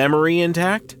memory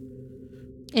intact?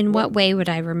 In what way would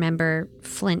I remember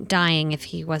Flint dying if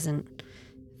he wasn't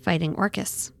fighting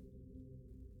Orcus?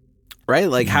 Right?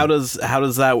 Like, how does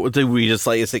that, do we just,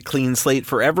 like, is it clean slate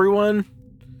for everyone?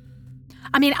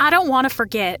 I mean, I don't want to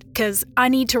forget, because I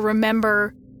need to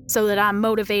remember so that I'm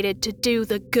motivated to do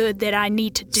the good that I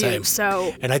need to do. Same.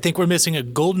 So, and I think we're missing a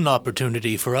golden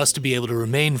opportunity for us to be able to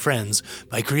remain friends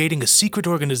by creating a secret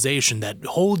organization that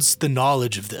holds the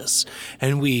knowledge of this,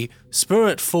 and we spur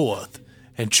it forth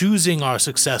and choosing our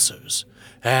successors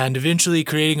and eventually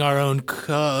creating our own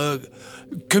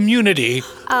community.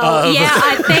 Oh, yeah,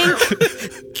 I think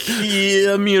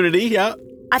Immunity, yeah.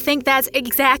 I think that's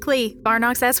exactly,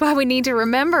 Varnox. That's why we need to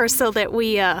remember so that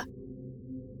we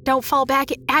don't fall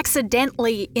back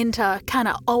accidentally into kind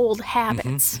of old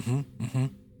habits.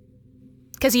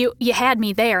 Because you had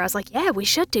me there. I was like, yeah, we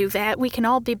should do that. We can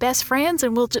all be best friends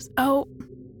and we'll just,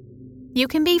 you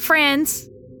can be friends,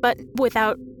 but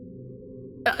without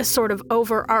a sort of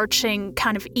overarching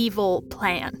kind of evil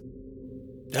plan.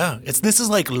 Yeah, this is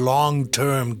like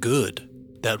long-term good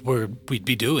that we'd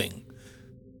be doing.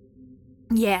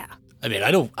 Yeah. I mean,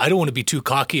 I don't want to be too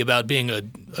cocky about being a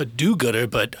do-gooder,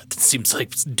 but it seems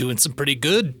like it's doing some pretty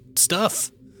good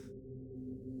stuff.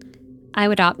 I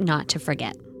would opt not to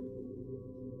forget.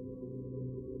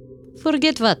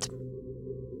 Forget what?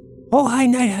 Oh, hi,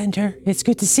 Night Hunter. It's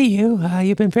good to see you.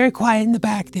 You've been very quiet in the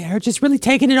back there, just really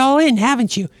taking it all in,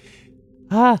 haven't you?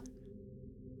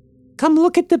 Come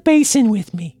look at the basin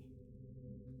with me.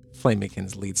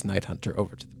 Flamekins leads Night Hunter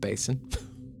over to the basin.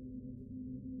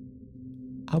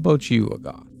 How about you,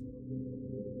 Agath?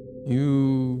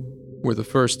 You were the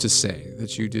first to say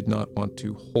that you did not want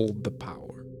to hold the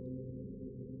power.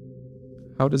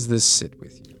 How does this sit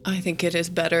with you? I think it is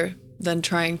better than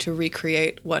trying to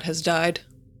recreate what has died.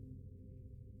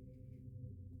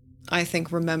 I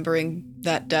think remembering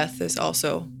that death is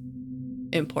also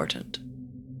important.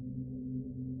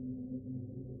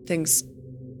 Things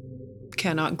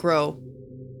cannot grow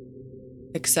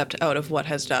except out of what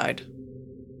has died.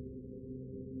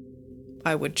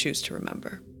 I would choose to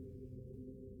remember.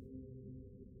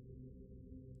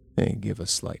 They give a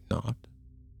slight nod.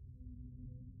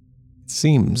 It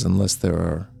seems, unless there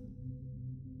are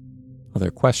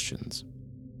other questions,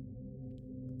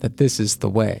 that this is the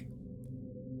way.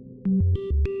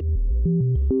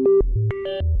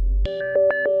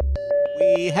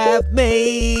 We have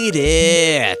made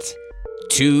it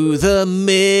to the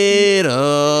middle,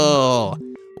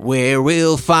 where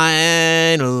we'll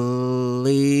finally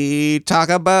talk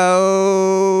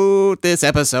about this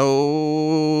episode,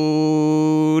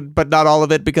 but not all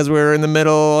of it because we're in the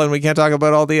middle and we can't talk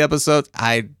about all the episodes.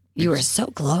 You were so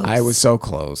close. I was so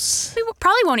close. We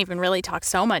probably won't even really talk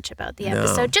so much about the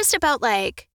episode, just about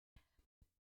like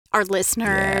our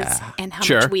listeners and how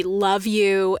much we love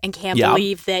you and can't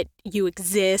believe that you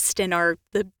exist and are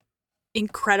the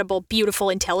incredible, beautiful,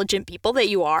 intelligent people that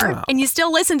you are. Oh. And you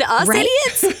still listen to us, Right?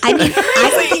 idiots? I mean, I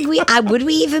don't think would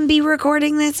we even be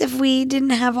recording this if we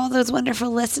didn't have all those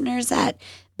wonderful listeners that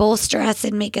bolster us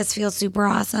and make us feel super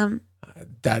awesome?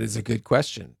 That is a good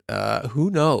question.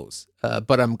 Who knows?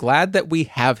 But I'm glad that we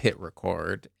have hit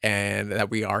record and that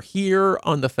we are here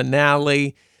on the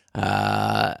finale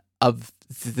of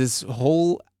this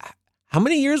whole... How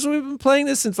many years have we been playing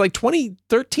this? Since like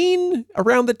 2013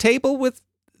 around the table with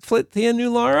Flithia and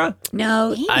Nulara?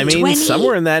 No. I mean,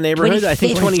 somewhere in that neighborhood. I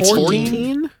think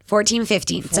 2014? 14,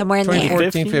 15, somewhere in there.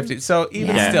 2014, 15. So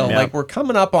even still, like we're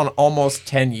coming up on almost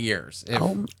 10 years.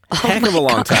 Heck of a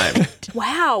long time.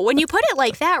 Wow. When you put it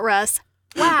like that, Russ,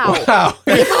 wow.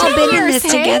 We've all been in this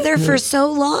Hey? together for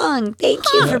so long. Thank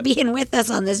you for being with us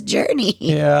on this journey.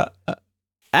 Yeah.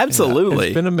 Absolutely.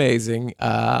 It's been amazing.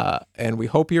 And we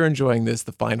hope you're enjoying this,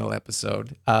 the final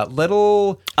episode.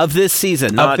 Little of this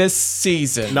season. Of this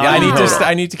season. Not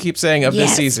I need to keep saying of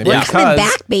this season. We're coming because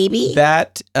back, baby.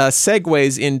 that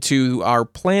segues into our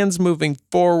plans moving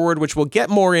forward, which we'll get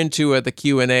more into at the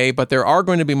Q&A, but there are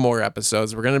going to be more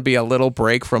episodes. We're going to be a little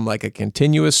break from like a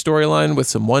continuous storyline with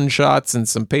some one-shots and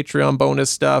some Patreon bonus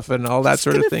stuff and all that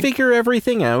sort of thing. Figure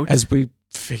everything out. As we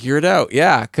figure it out,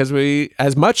 because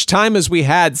as much time as we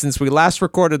had since we last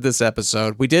recorded this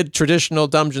episode, we did traditional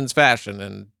Dungeons fashion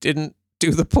and didn't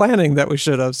do the planning that we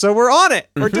should have. So we're on it.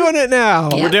 We're doing it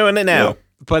now. We're doing it now.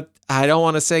 But I don't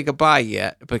want to say goodbye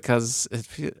yet because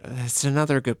it's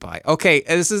another goodbye. Okay,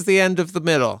 this is the end of the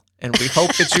middle, and we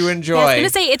hope that you enjoy. I was going to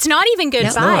say, it's not even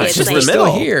goodbye. It's It's just like, the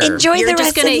middle here. Enjoy You're the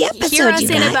just rest of the gonna episode, hear us you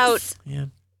in guys. about That's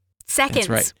seconds.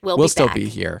 right. We'll We'll be still back. be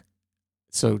here.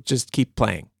 So just keep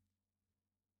playing.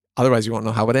 Otherwise, you won't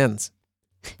know how it ends.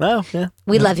 Oh, yeah.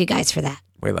 We love you guys for that.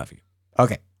 We love you.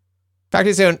 Okay. Talk to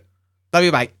you soon. Love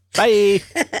you. Bye. Bye.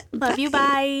 Love you.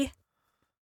 Bye.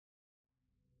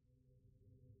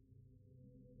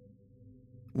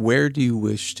 Where do you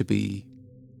wish to be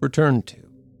returned to?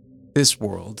 This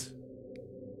world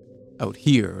out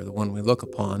here, the one we look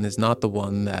upon, is not the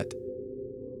one that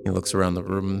he looks around the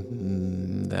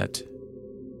room that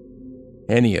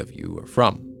any of you are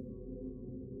from.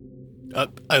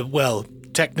 Well,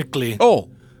 technically. Oh,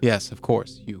 yes, of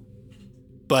course, you.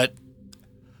 But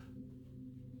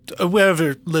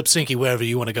wherever, Lipsinky, wherever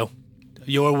you want to go.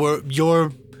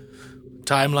 your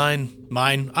timeline,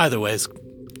 mine, either way is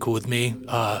cool with me.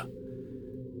 I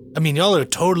mean, y'all are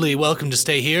totally welcome to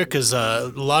stay here because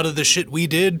a lot of the shit we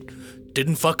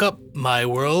didn't fuck up my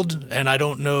world, and I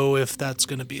don't know if that's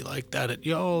gonna be like that at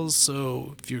y'all's.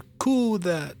 So if you're cool with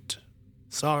that,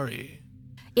 sorry.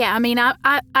 Yeah, I mean,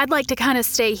 I'd like to kind of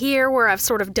stay here where I've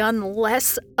sort of done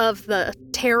less of the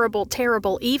terrible,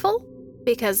 terrible evil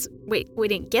because we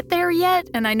didn't get there yet,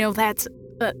 and I know that's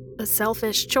a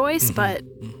selfish choice, but...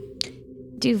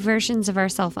 Do versions of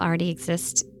ourselves already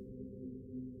exist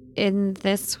in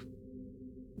this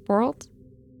world?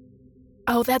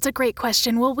 Oh, that's a great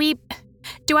question.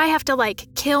 Do I have to,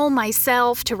 like, kill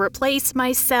myself to replace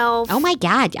myself? Oh my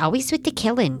God, always with the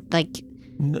killing. Like,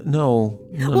 No.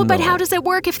 Well, but how does it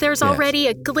work if there's already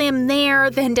a glim there?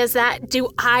 Then do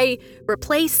I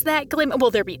replace that glim?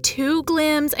 Will there be two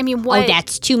glims? I mean, what? oh,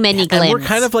 that's too many glims. And we're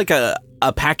kind of like a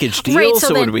package deal, Right,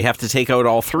 so then- would we have to take out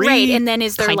all three? Right, and then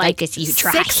is there I'd like like to see you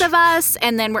 6 try. of us?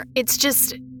 And then it's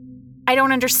just, I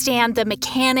don't understand the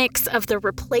mechanics of the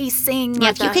replacing. Yeah,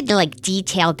 or if you the- could like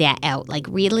detail that out, like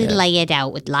really lay it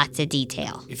out with lots of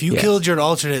detail. If you killed your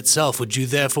alternate self, would you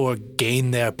therefore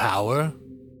gain their power?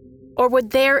 Or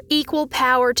would their equal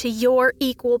power to your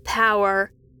equal power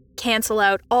cancel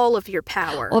out all of your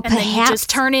power? Or and then you perhaps- just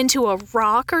turn into a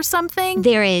rock or something?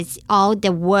 There is all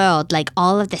the world, like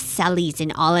all of the Sullys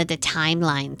and all of the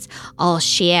timelines all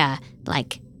share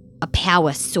like a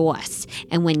power source.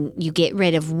 And when you get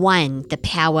rid of one, the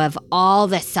power of all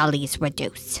the Sullys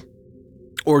reduce.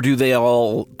 Or do the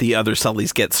other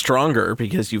Sullys get stronger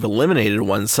because you've eliminated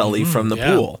one Sully from the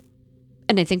yeah. pool?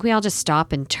 And I think we all just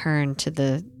stop and turn to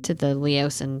the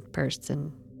Leosin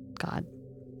person god.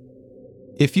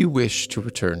 If you wish to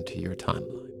return to your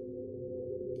timeline,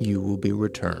 you will be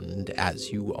returned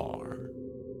as you are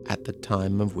at the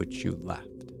time of which you left.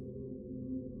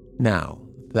 Now,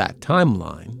 that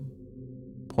timeline,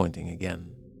 pointing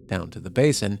again down to the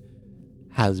basin,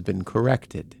 has been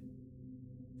corrected.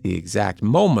 The exact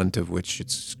moment of which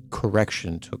its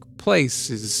correction took place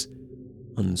is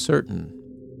uncertain.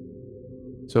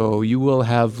 So you will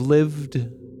have lived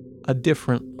a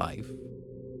different life,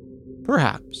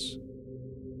 perhaps,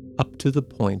 up to the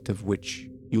point of which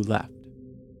you left.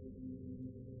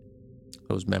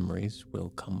 Those memories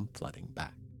will come flooding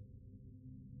back,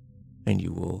 and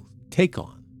you will take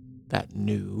on that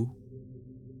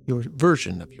your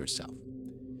version of yourself.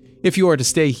 If you are to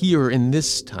stay here in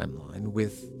this timeline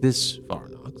with this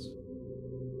Varnox,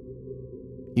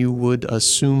 you would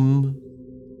assume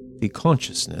the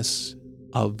consciousness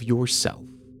of yourself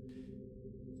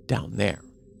down there,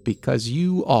 because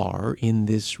you are in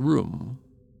this room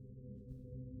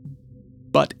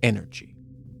but energy.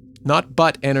 Not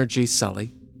but energy,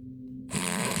 Sully.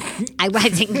 I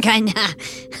wasn't gonna.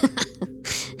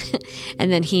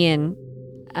 And then he and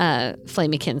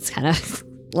Flamekins kind of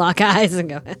lock eyes and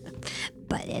go,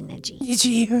 Butt energy. Did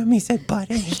you hear him? He said butt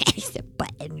energy. I said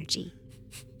butt energy.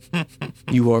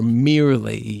 You are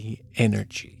merely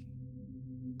energy,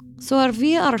 so are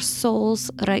we our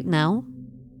souls right now?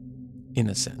 in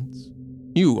a sense.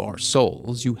 You are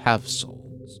souls, you have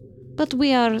souls. But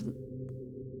we are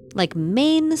like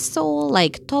main soul,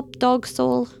 like top dog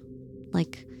soul,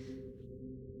 like...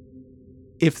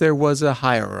 If there was a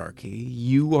hierarchy,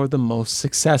 you are the most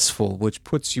successful, which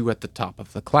puts you at the top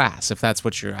of the class, if that's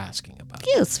what you're asking about.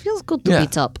 Yes, feels good to Yeah. be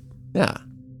top. Yeah.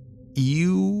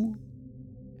 You,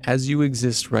 as you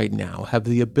exist right now, have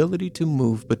the ability to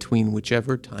move between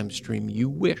whichever time stream you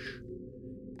wish,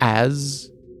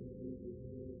 as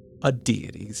a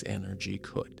deity's energy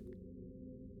could.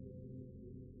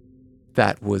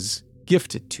 That was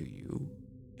gifted to you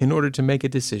in order to make a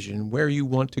decision where you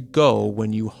want to go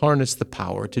when you harness the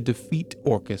power to defeat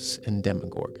Orcus and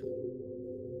Demogorgon.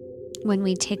 When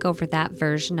we take over that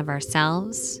version of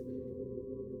ourselves,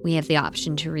 we have the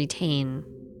option to retain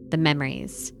the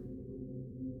memories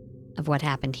of what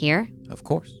happened here. Of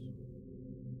course.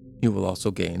 You will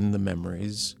also gain the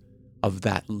memories of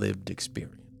that lived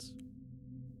experience.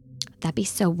 That'd be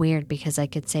so weird because I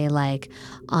could say, like,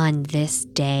 on this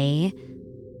day,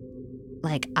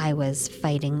 like, I was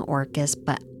fighting Orcus,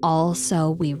 but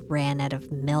also we ran out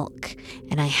of milk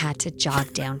and I had to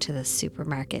jog down to the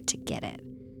supermarket to get it.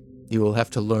 You will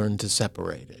have to learn to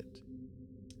separate it.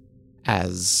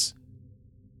 As,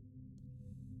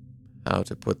 how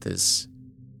to put this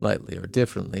lightly or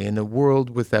differently, in a world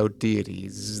without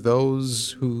deities,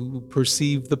 those who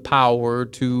perceive the power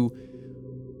to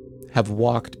have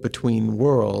walked between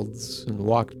worlds and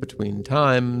walked between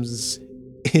times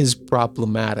is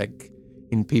problematic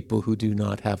in people who do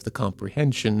not have the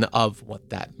comprehension of what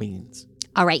that means.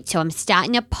 All right, so I'm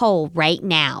starting a poll right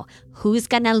now. Who's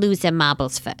gonna lose their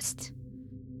marbles first?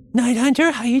 Night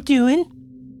Hunter, how you doing?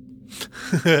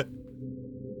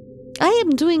 I am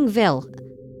doing well.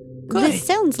 Good. This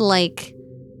sounds like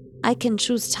I can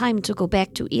choose time to go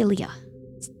back to Ilya.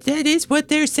 That is what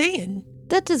they're saying.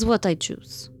 That is what I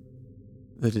choose.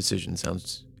 The decision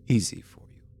sounds easy for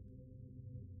you.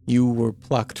 You were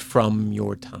plucked from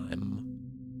your time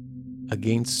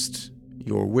against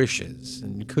your wishes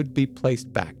and could be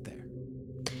placed back there.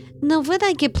 Now, when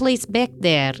I get placed back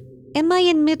there, am I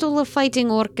in middle of fighting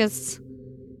orcas?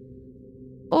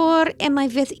 Or am I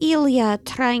with Ilya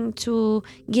trying to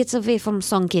get away from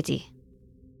Song Kitty?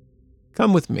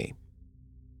 Come with me.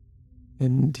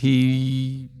 And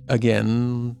he,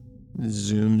 again,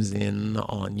 zooms in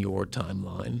on your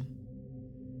timeline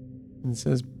and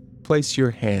says, place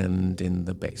your hand in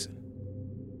the basin.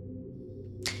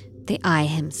 They eye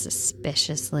him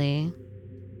suspiciously.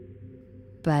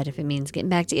 But if it means getting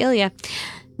back to Ilya,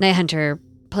 Night Hunter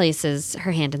places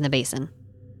her hand in the basin.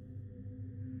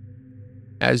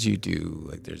 As you do,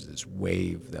 like there's this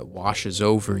wave that washes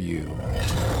over you.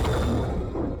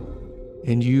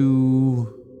 And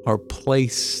you are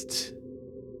placed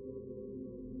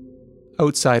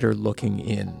outsider looking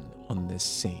in on this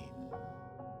scene.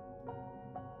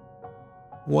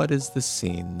 What is the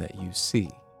scene that you see?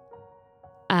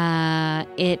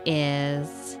 It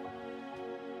is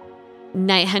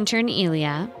Night Hunter and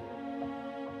Ilya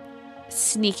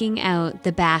sneaking out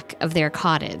the back of their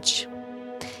cottage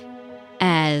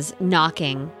as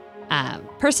knocking,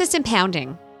 persistent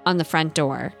pounding on the front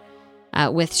door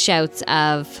with shouts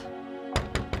of,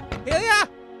 Ilya!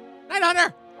 Night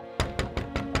Hunter!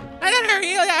 Night Hunter!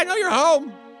 Ilya, I know you're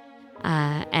home!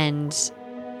 and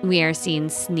we are seen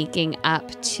sneaking up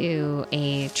to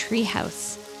a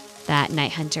treehouse that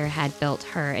Night Hunter had built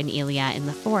her and Ilya in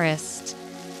the forest,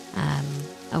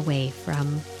 away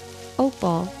from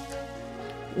Opal,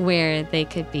 where they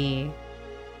could be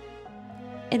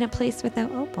in a place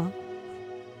without Opal.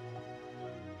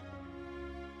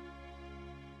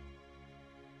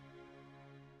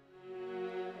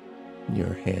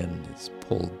 Your hand is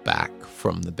pulled back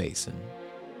from the basin.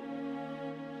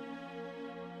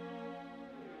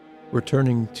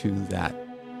 Returning to that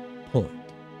point.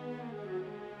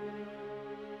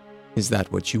 Is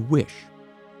that what you wish?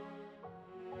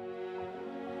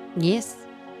 Yes.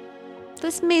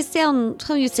 This may sound,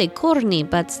 how you say, corny,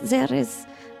 but there is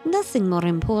nothing more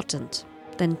important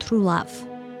than true love.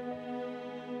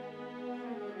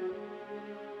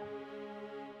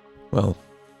 Well,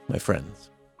 my friends,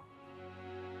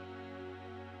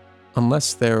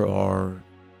 unless there are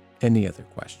any other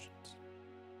questions,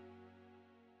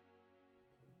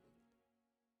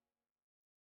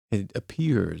 it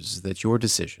appears that your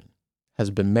decision has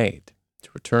been made to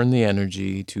return the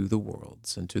energy to the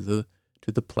worlds and to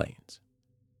the planes,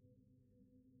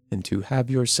 and to have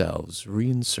yourselves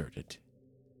reinserted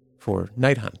for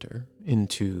Night Hunter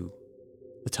into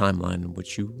the timeline in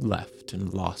which you left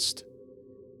and lost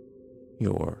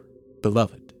your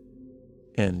beloved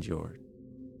and your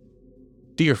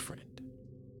dear friend.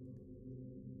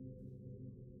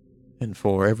 And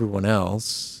for everyone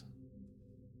else,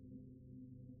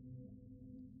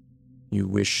 you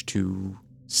wish to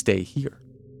stay here,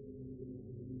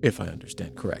 if I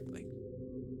understand correctly.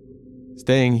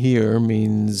 Staying here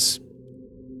means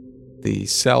the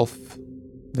self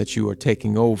that you are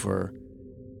taking over,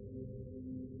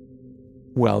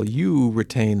 while you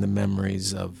retain the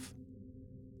memories of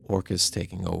Orcus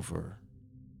taking over.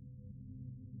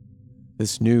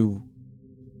 This new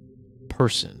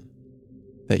person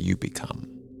that you become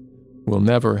will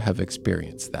never have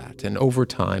experienced that. And over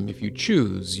time, if you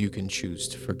choose, you can choose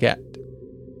to forget.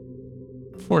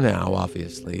 For now,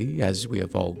 obviously, as we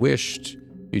have all wished,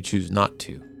 you choose not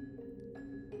to.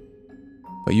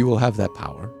 But you will have that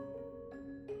power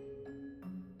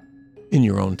in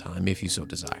your own time, if you so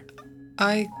desire.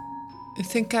 I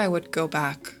think I would go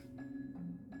back.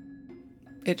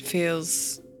 It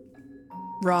feels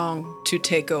wrong to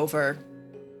take over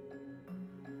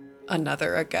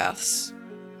another Agath's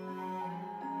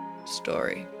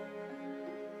story.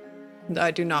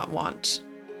 I do not want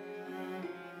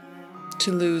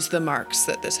to lose the marks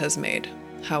that this has made,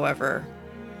 however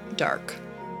dark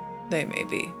they may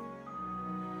be.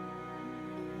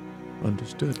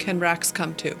 Understood. Can Rax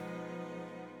come too?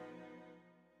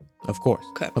 Of course.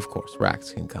 Okay. Of course.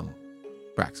 Rax can come.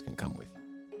 Rax can come with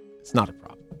you. It's not a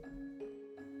problem.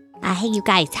 Hey, you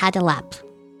guys, huddle up.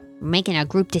 We're making a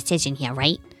group decision here,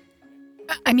 right?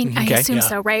 I mean, I Okay, assume yeah.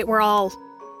 so, right? We're all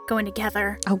going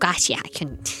together. Oh gosh, yeah, I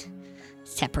couldn't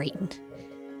separate.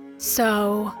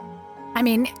 So, I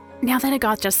mean, now that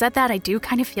Agoth just said that, I do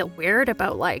kind of feel weird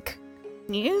about, like,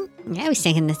 you. Yeah, I was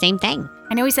thinking the same thing.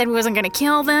 I know he said we wasn't going to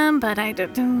kill them, but I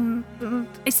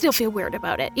still feel weird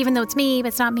about it, even though it's me, but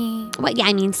it's not me. Well, yeah,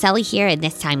 I mean, Sully here in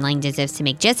this timeline deserves to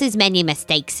make just as many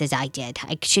mistakes as I did.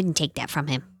 I shouldn't take that from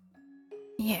him.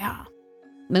 Yeah.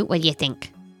 Moot, what do you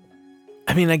think?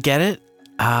 I mean, I get it.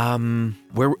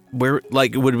 Where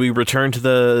like, would we return to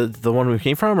the one we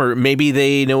came from, or maybe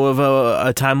they know of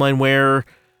a timeline where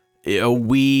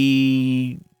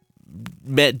we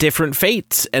met different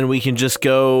fates and we can just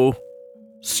go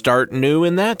start new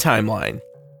in that timeline.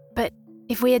 But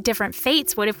if we had different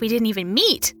fates, what if we didn't even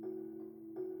meet?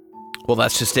 Well,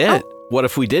 that's just it. What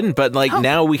if we didn't? But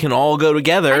now we can all go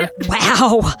together.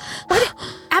 Wow. What?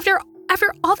 After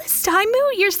all this time,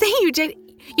 Moot, you're saying you did.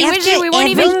 You After wish we weren't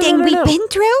even. everything we've been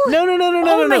through?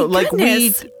 No. Like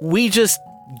goodness. we just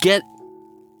get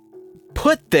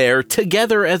put there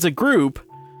together as a group,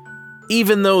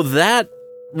 even though that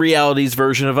reality's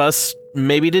version of us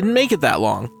maybe didn't make it that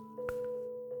long.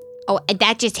 Oh,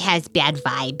 that just has bad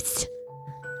vibes.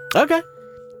 Okay.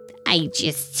 I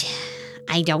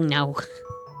don't know.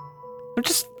 I'm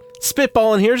just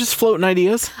spitballing here, just floating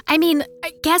ideas. I mean,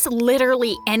 I guess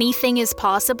literally anything is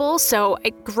possible, so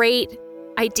a great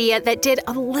idea that did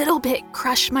a little bit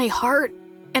crush my heart,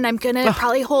 and I'm gonna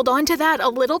probably hold on to that a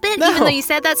little bit, even though you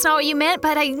said that's not what you meant,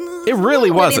 but it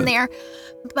really wasn't in there.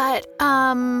 But,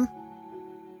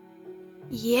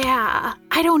 yeah,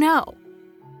 I don't know.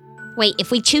 Wait,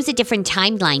 if we choose a different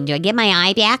timeline, do I get my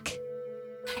eye back?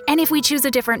 And if we choose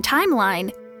a different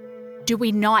timeline, do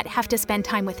we not have to spend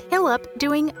time with Hillip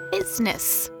doing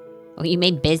business? Oh, you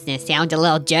made business sound a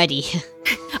little dirty.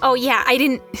 Oh, yeah, I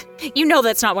didn't. You know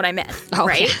that's not what I meant,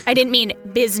 right? I didn't mean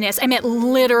business. I meant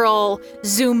literal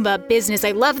Zumba business.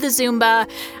 I love the Zumba.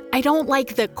 I don't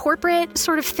like the corporate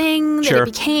sort of thing that it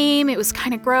became. It was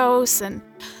kind of gross, and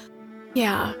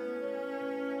yeah.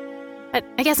 But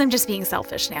I guess I'm just being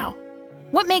selfish now.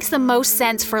 What makes the most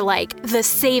sense for, like, the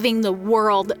saving the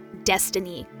world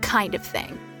destiny kind of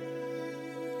thing?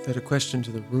 Is that a question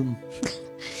to the room?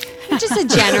 Just a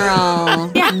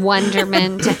general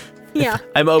wonderment. Yeah.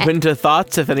 I'm open to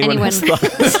thoughts if anyone has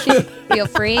thoughts. Feel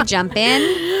free, jump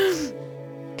in.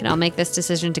 Can all make this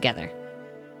decision together.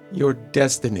 Your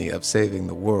destiny of saving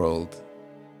the world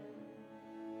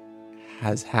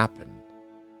has happened,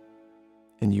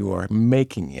 and you are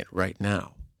making it right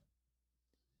now.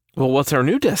 Well, what's our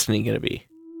new destiny going to be?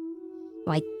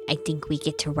 Well, I think we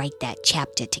get to write that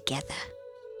chapter together.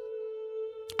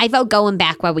 I vote going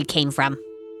back where we came from.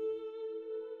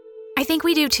 I think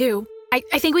we do too.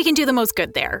 I think we can do the most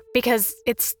good there because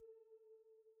it's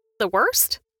the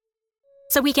worst.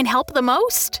 So we can help the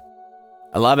most.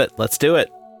 I love it. Let's do it.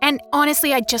 And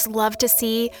honestly, I'd just love to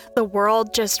see the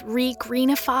world just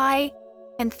re-greenify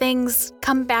and things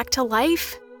come back to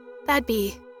life. That'd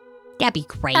be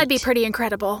great. That'd be pretty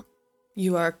incredible.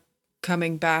 You are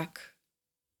coming back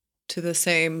to the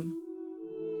same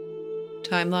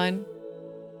timeline?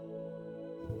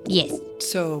 Yes.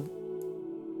 So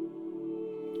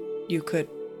you could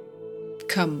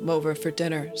come over for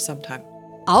dinner sometime.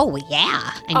 Oh,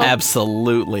 yeah.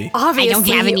 Absolutely. Obviously, I don't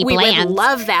have any we plans. would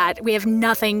love that. We have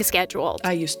nothing scheduled.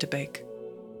 I used to bake.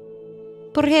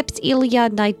 Perhaps Ilya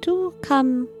and I too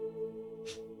come.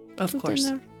 Of course.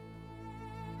 Dinner.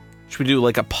 Should we do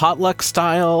like a potluck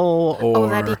style or? Oh,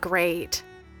 that'd be great.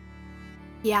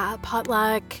 Yeah,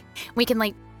 potluck. We can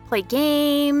like play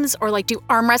games or like do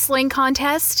arm wrestling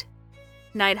contest.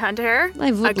 Night Hunter.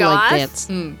 I would Agoth. like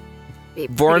that.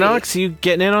 Vornox, you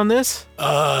getting in on this?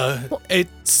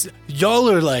 It's y'all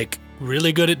are like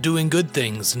really good at doing good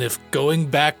things, and if going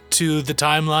back to the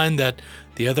timeline that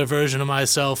the other version of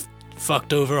myself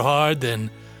fucked over hard, then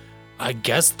I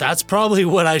guess that's probably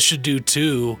what I should do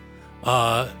too.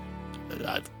 I've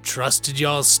trusted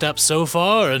y'all's steps so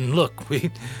far, and look, we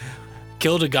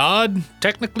killed a god,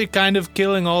 technically kind of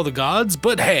killing all the gods,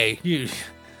 but hey,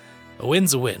 a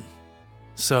win's a win.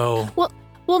 So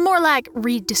Well, more like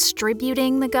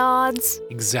redistributing the gods.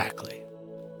 Exactly.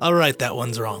 I'll right that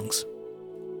one's wrongs.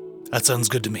 That sounds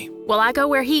good to me. Well, I go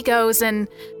where he goes, and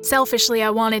selfishly I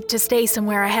wanted to stay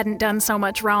somewhere I hadn't done so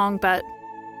much wrong, but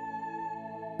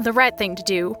the right thing to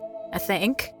do, I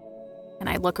think. And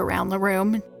I look around the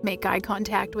room and make eye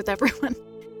contact with everyone.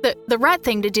 The right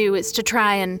thing to do is to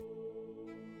try and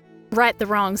right the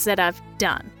wrongs that I've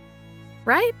done.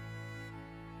 Right?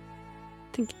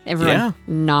 I think everyone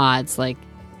nods like,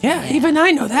 Yeah, even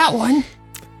I know that one.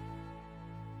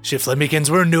 Shiflemikins,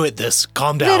 we're new at this.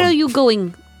 Calm down. where are you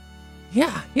going?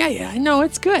 Yeah, I know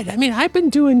it's good. I mean, I've been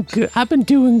doing good. I've been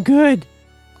doing good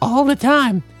all the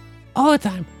time.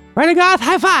 Right, Agoth?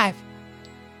 High five.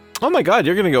 Oh my god,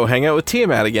 you're gonna go hang out with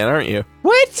Tiamat again, aren't you?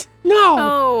 What? No.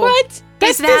 Oh, What?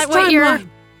 That's is that this what you're- timeline.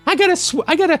 I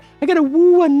gotta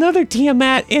woo another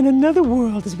Tiamat in another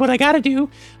world is what I gotta do.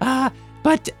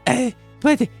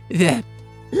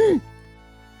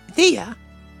 Thea.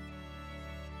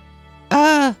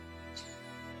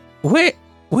 Where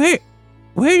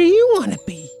do you want to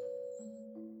be?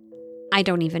 I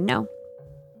don't even know.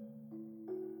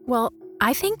 Well,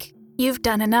 I think you've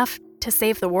done enough to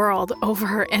save the world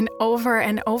over and over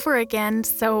and over again,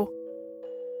 so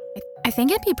I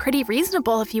think it'd be pretty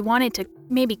reasonable if you wanted to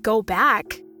maybe go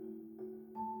back.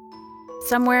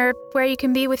 Somewhere where you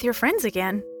can be with your friends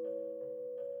again.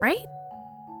 Right?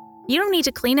 You don't need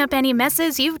to clean up any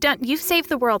messes. You've saved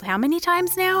the world how many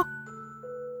times now?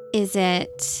 Is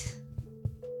it...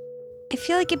 I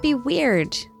feel like it'd be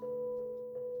weird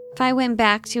if I went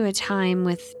back to a time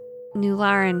with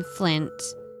Nular and Flint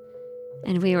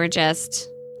and we were just,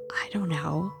 I don't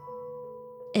know,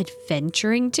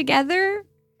 adventuring together?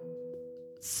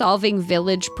 Solving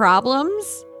village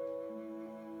problems?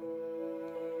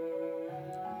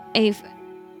 I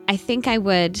think I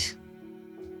would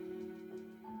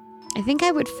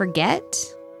forget.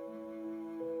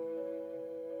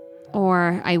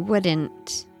 Or I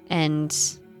wouldn't and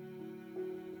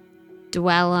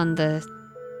dwell on the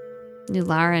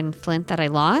Nular and Flint that I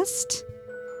lost.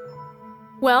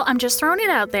 Well, I'm just throwing it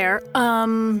out there.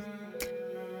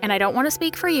 And I don't want to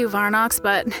speak for you, Varnox,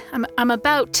 but I'm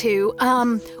about to.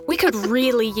 We could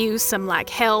really use some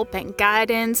help and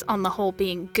guidance on the whole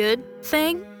being good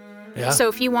thing. Yeah. So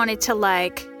if you wanted to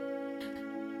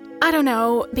I don't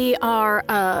know, be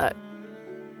our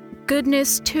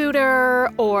goodness tutor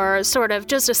or sort of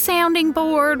just a sounding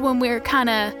board when we're kind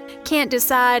of can't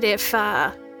decide if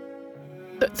the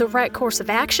right course of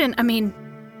action. I mean,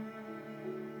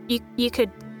 you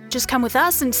could just come with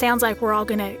us, and sounds like we're all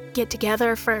gonna get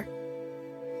together for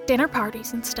dinner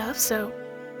parties and stuff, so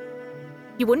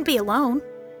you wouldn't be alone.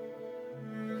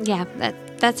 Yeah,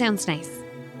 that sounds nice.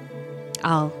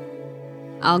 I'll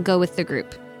go with the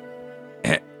group.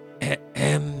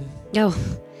 No,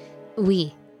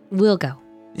 we'll go.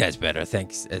 That's better.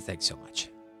 Thanks so much.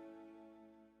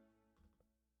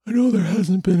 I know there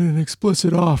hasn't been an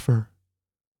explicit offer.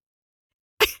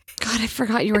 God, I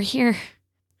forgot you were here.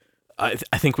 I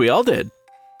think we all did.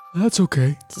 That's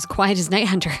okay. It's as quiet as Night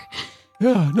Hunter.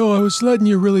 Yeah, no, I was letting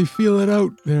you really feel it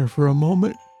out there for a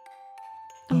moment.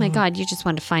 Oh my God, you just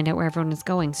wanted to find out where everyone is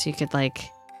going so you could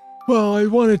Well, I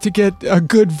wanted to get a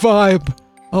good vibe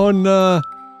on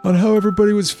how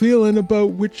everybody was feeling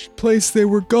about which place they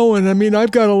were going. I mean, I've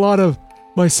got a lot of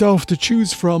myself to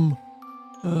choose from,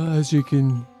 as you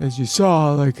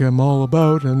saw, I'm all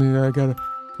about. I mean, I gotta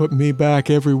put me back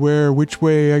everywhere, which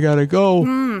way I gotta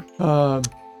go.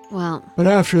 Well, but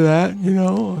after that,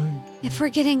 if we're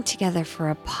getting together for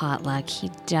a potluck, he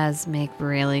does make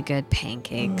really good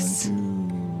pancakes.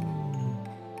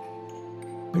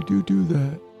 I do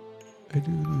that.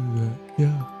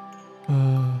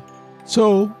 Yeah.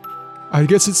 So, I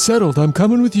guess it's settled. I'm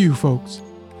coming with you, folks.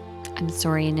 I'm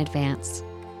sorry in advance.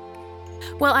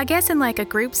 Well, I guess in a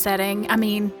group setting, I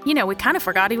mean, we kind of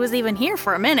forgot he was even here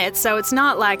for a minute, so it's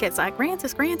not it's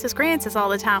Grancis all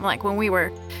the time, when we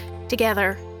were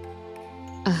together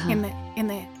in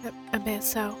the abyss,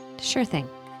 so. Sure thing.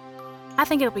 I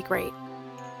think it'll be great.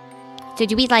 So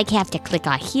do we have to click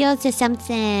our heels or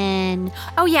something?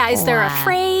 Oh yeah, is there a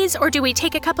phrase, or do we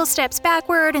take a couple steps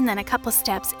backward and then a couple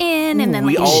steps in and then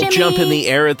we a all shimmy? jump in the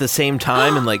air at the same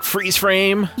time and freeze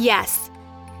frame? Yes.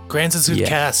 Grancis could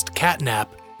cast Catnap,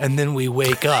 and then we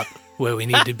wake up where we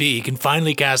need to be. He can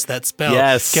finally cast that spell.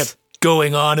 Yes. Kept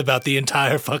going on about the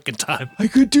entire fucking time. I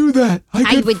could do that.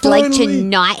 I would like to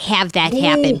not have that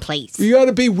happen, please. You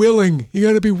gotta be willing.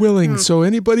 So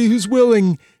anybody who's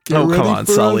willing, get ready come on,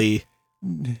 for Sully.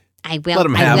 I will. Let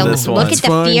him have this one. Look at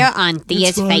the fear on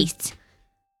Thea's face.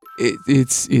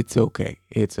 It's okay.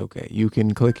 It's okay. You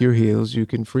can click your heels, you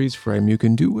can freeze frame, you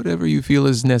can do whatever you feel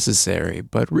is necessary,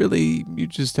 but really, you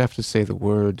just have to say the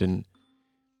word, and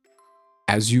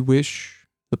as you wish,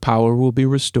 the power will be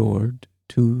restored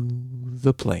to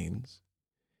the planes,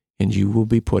 and you will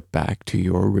be put back to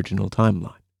your original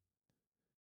timeline.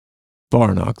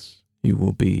 Varnox, you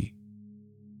will be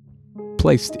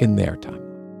placed in their timeline.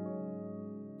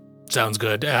 Sounds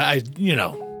good.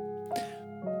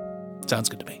 Sounds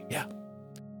good to me, yeah.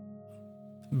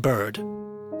 Bird.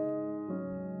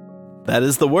 That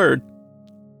is the word.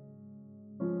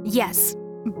 Yes,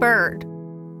 bird.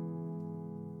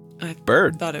 I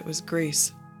Bird. thought it was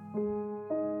Greece.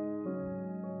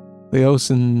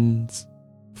 Leosin's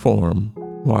form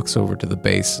walks over to the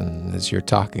basin as you're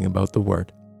talking about the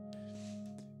word.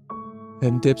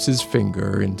 and dips his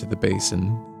finger into the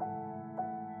basin.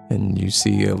 And you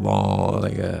see a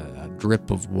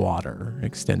drip of water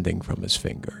extending from his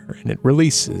finger. And it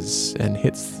releases and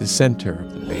hits the center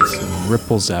of the basin and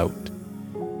ripples out.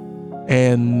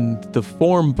 And the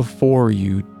form before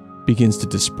you begins to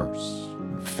disperse,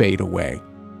 fade away.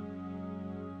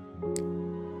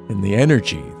 And the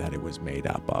energy that it was made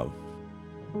up of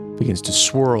begins to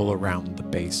swirl around the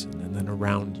basin and then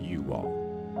around you all.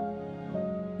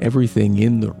 Everything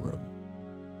in the room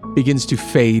begins to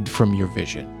fade from your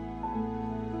vision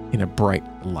in a bright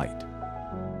light.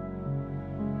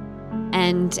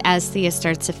 And as Thea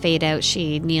starts to fade out,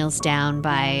 she kneels down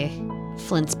by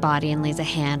Flint's body and lays a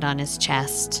hand on his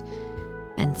chest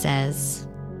and says,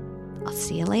 "I'll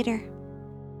see you later."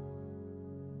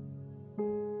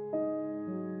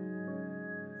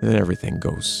 And then everything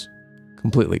goes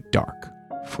completely dark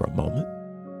for a moment.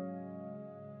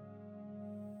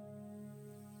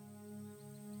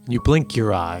 You blink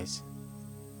your eyes,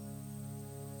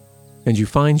 and you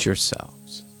find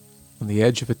yourselves on the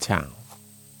edge of a town,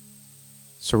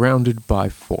 surrounded by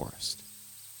forest,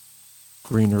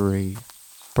 greenery,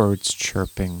 birds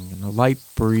chirping, and a light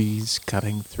breeze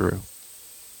cutting through.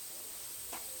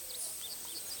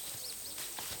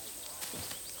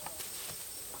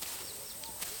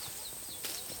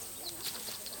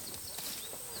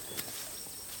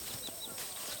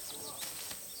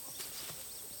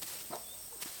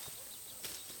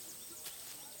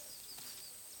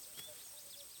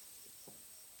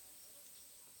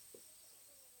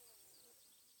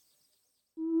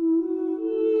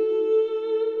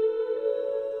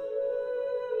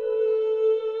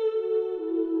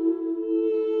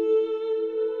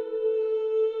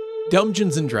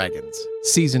 Dungeons & Dragons,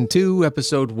 Season 2,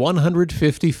 Episode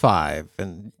 155,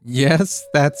 and yes,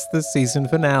 that's the season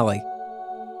finale.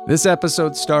 This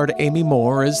episode starred Amy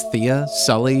Moore as Thea,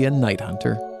 Sully, and Night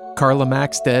Hunter. Carla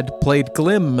Maxted played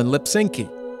Glim and Lipsinki.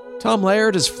 Tom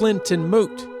Laird as Flint and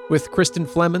Moot, with Kristen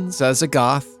Flemons as a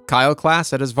goth, Kyle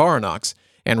Classett as Varanox,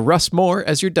 and Russ Moore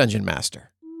as your Dungeon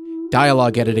Master.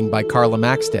 Dialogue editing by Carla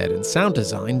Maxted and sound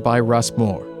design by Russ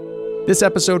Moore. This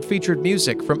episode featured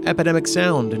music from Epidemic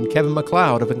Sound and Kevin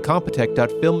MacLeod of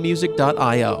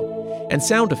Incompetech.filmmusic.io, and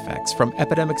sound effects from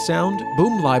Epidemic Sound,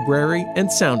 Boom Library,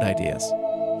 and Sound Ideas.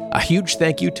 A huge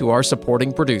thank you to our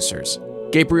supporting producers: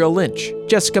 Gabriel Lynch,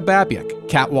 Jessica Babiak,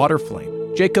 Kat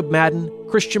Waterflame, Jacob Madden,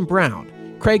 Christian Brown,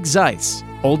 Craig Zeiss,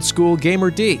 Old School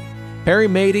Gamer D, Perry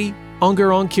Mady, Unger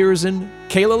Onkirzen,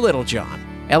 Kayla Littlejohn,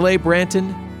 L.A.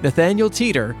 Branton, Nathaniel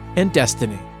Teeter, and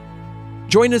Destiny.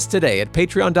 Join us today at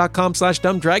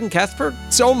patreon.com/dumbdragoncast for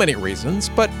so many reasons,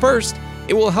 but first,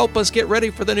 it will help us get ready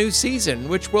for the new season,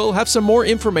 which we'll have some more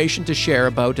information to share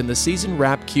about in the season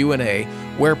wrap Q&A,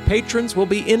 where patrons will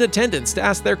be in attendance to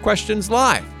ask their questions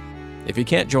live. If you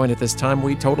can't join at this time,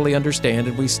 we totally understand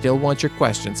and we still want your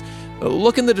questions.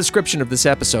 Look in the description of this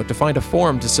episode to find a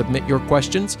form to submit your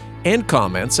questions and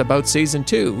comments about Season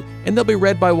 2, and they'll be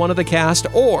read by one of the cast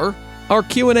or our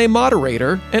Q&A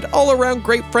moderator and all-around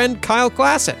great friend Kyle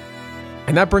Classett.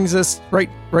 And that brings us right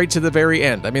to the very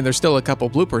end. I mean, there's still a couple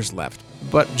bloopers left,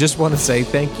 but just want to say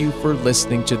thank you for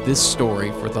listening to this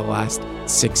story for the last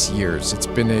 6 years. It's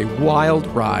been a wild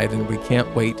ride, and we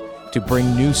can't wait to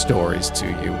bring new stories to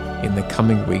you in the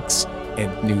coming weeks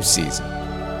and new season.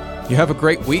 You have a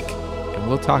great week, and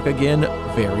we'll talk again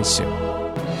very soon.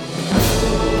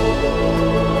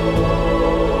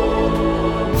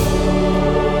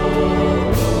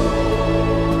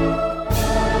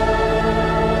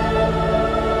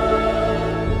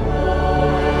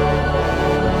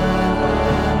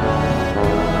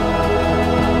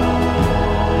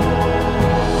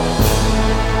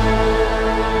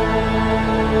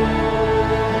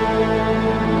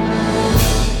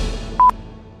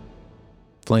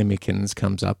 Flamekins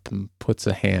comes up and puts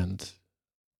a hand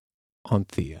on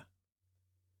Thea.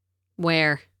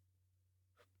 Where?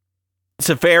 It's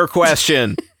a fair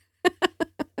question.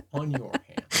 On your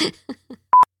hand.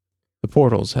 The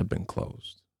portals have been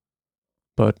closed,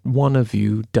 but one of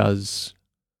you does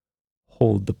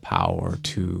hold the power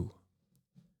to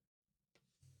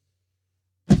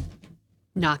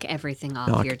knock everything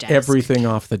off your desk. Everything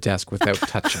off the desk without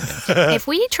touching it. If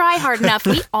we try hard enough,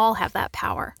 we all have that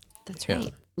power. That's right.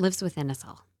 Yeah. Lives within us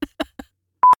all.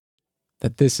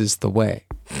 That this is the way.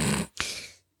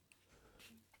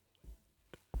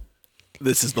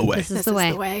 This is the way. This is the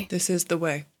way. This is the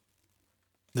way.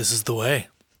 This is the way.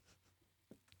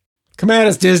 Come at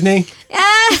us, Disney.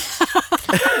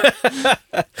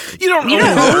 You don't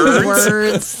know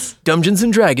words. Dungeons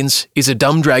 & Dragons is a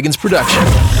Dumb Dragons production.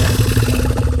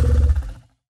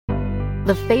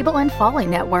 The Fable and Folly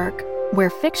Network, where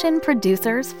fiction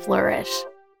producers flourish.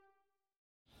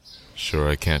 Sure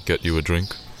I can't get you a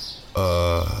drink?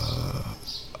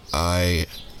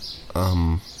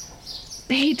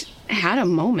 They'd had a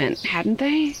moment, hadn't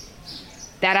they?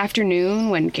 That afternoon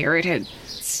when Garrett had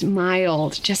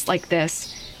smiled just like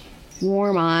this,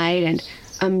 warm-eyed and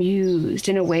amused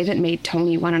in a way that made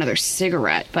Tony want another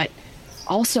cigarette, but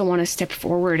also want to step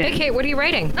forward and... Hey, Kate, what are you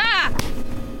writing? Ah!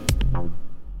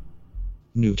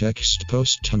 New text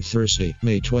post on Thursday,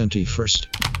 May 21st.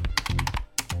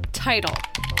 Title: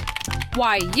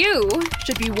 Why You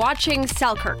Should Be Watching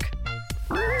Selkirk.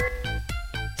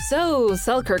 So,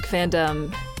 Selkirk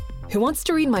fandom. Who wants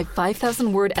to read my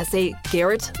 5,000-word essay,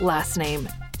 Garrett Last Name,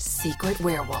 Secret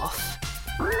Werewolf?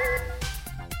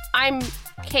 I'm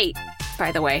Kate,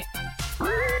 by the way.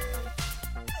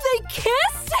 They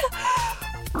kissed?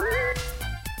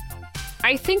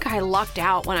 I think I lucked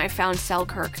out when I found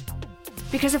Selkirk.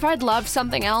 Because if I'd loved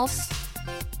something else,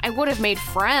 I would have made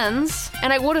friends,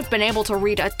 and I would have been able to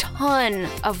read a ton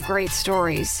of great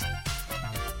stories.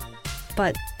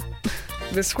 But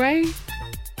this way,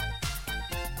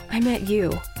 I met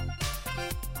you.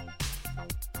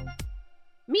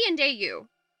 Me and Day You,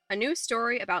 a new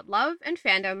story about love and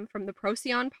fandom from the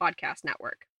Procyon Podcast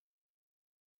Network.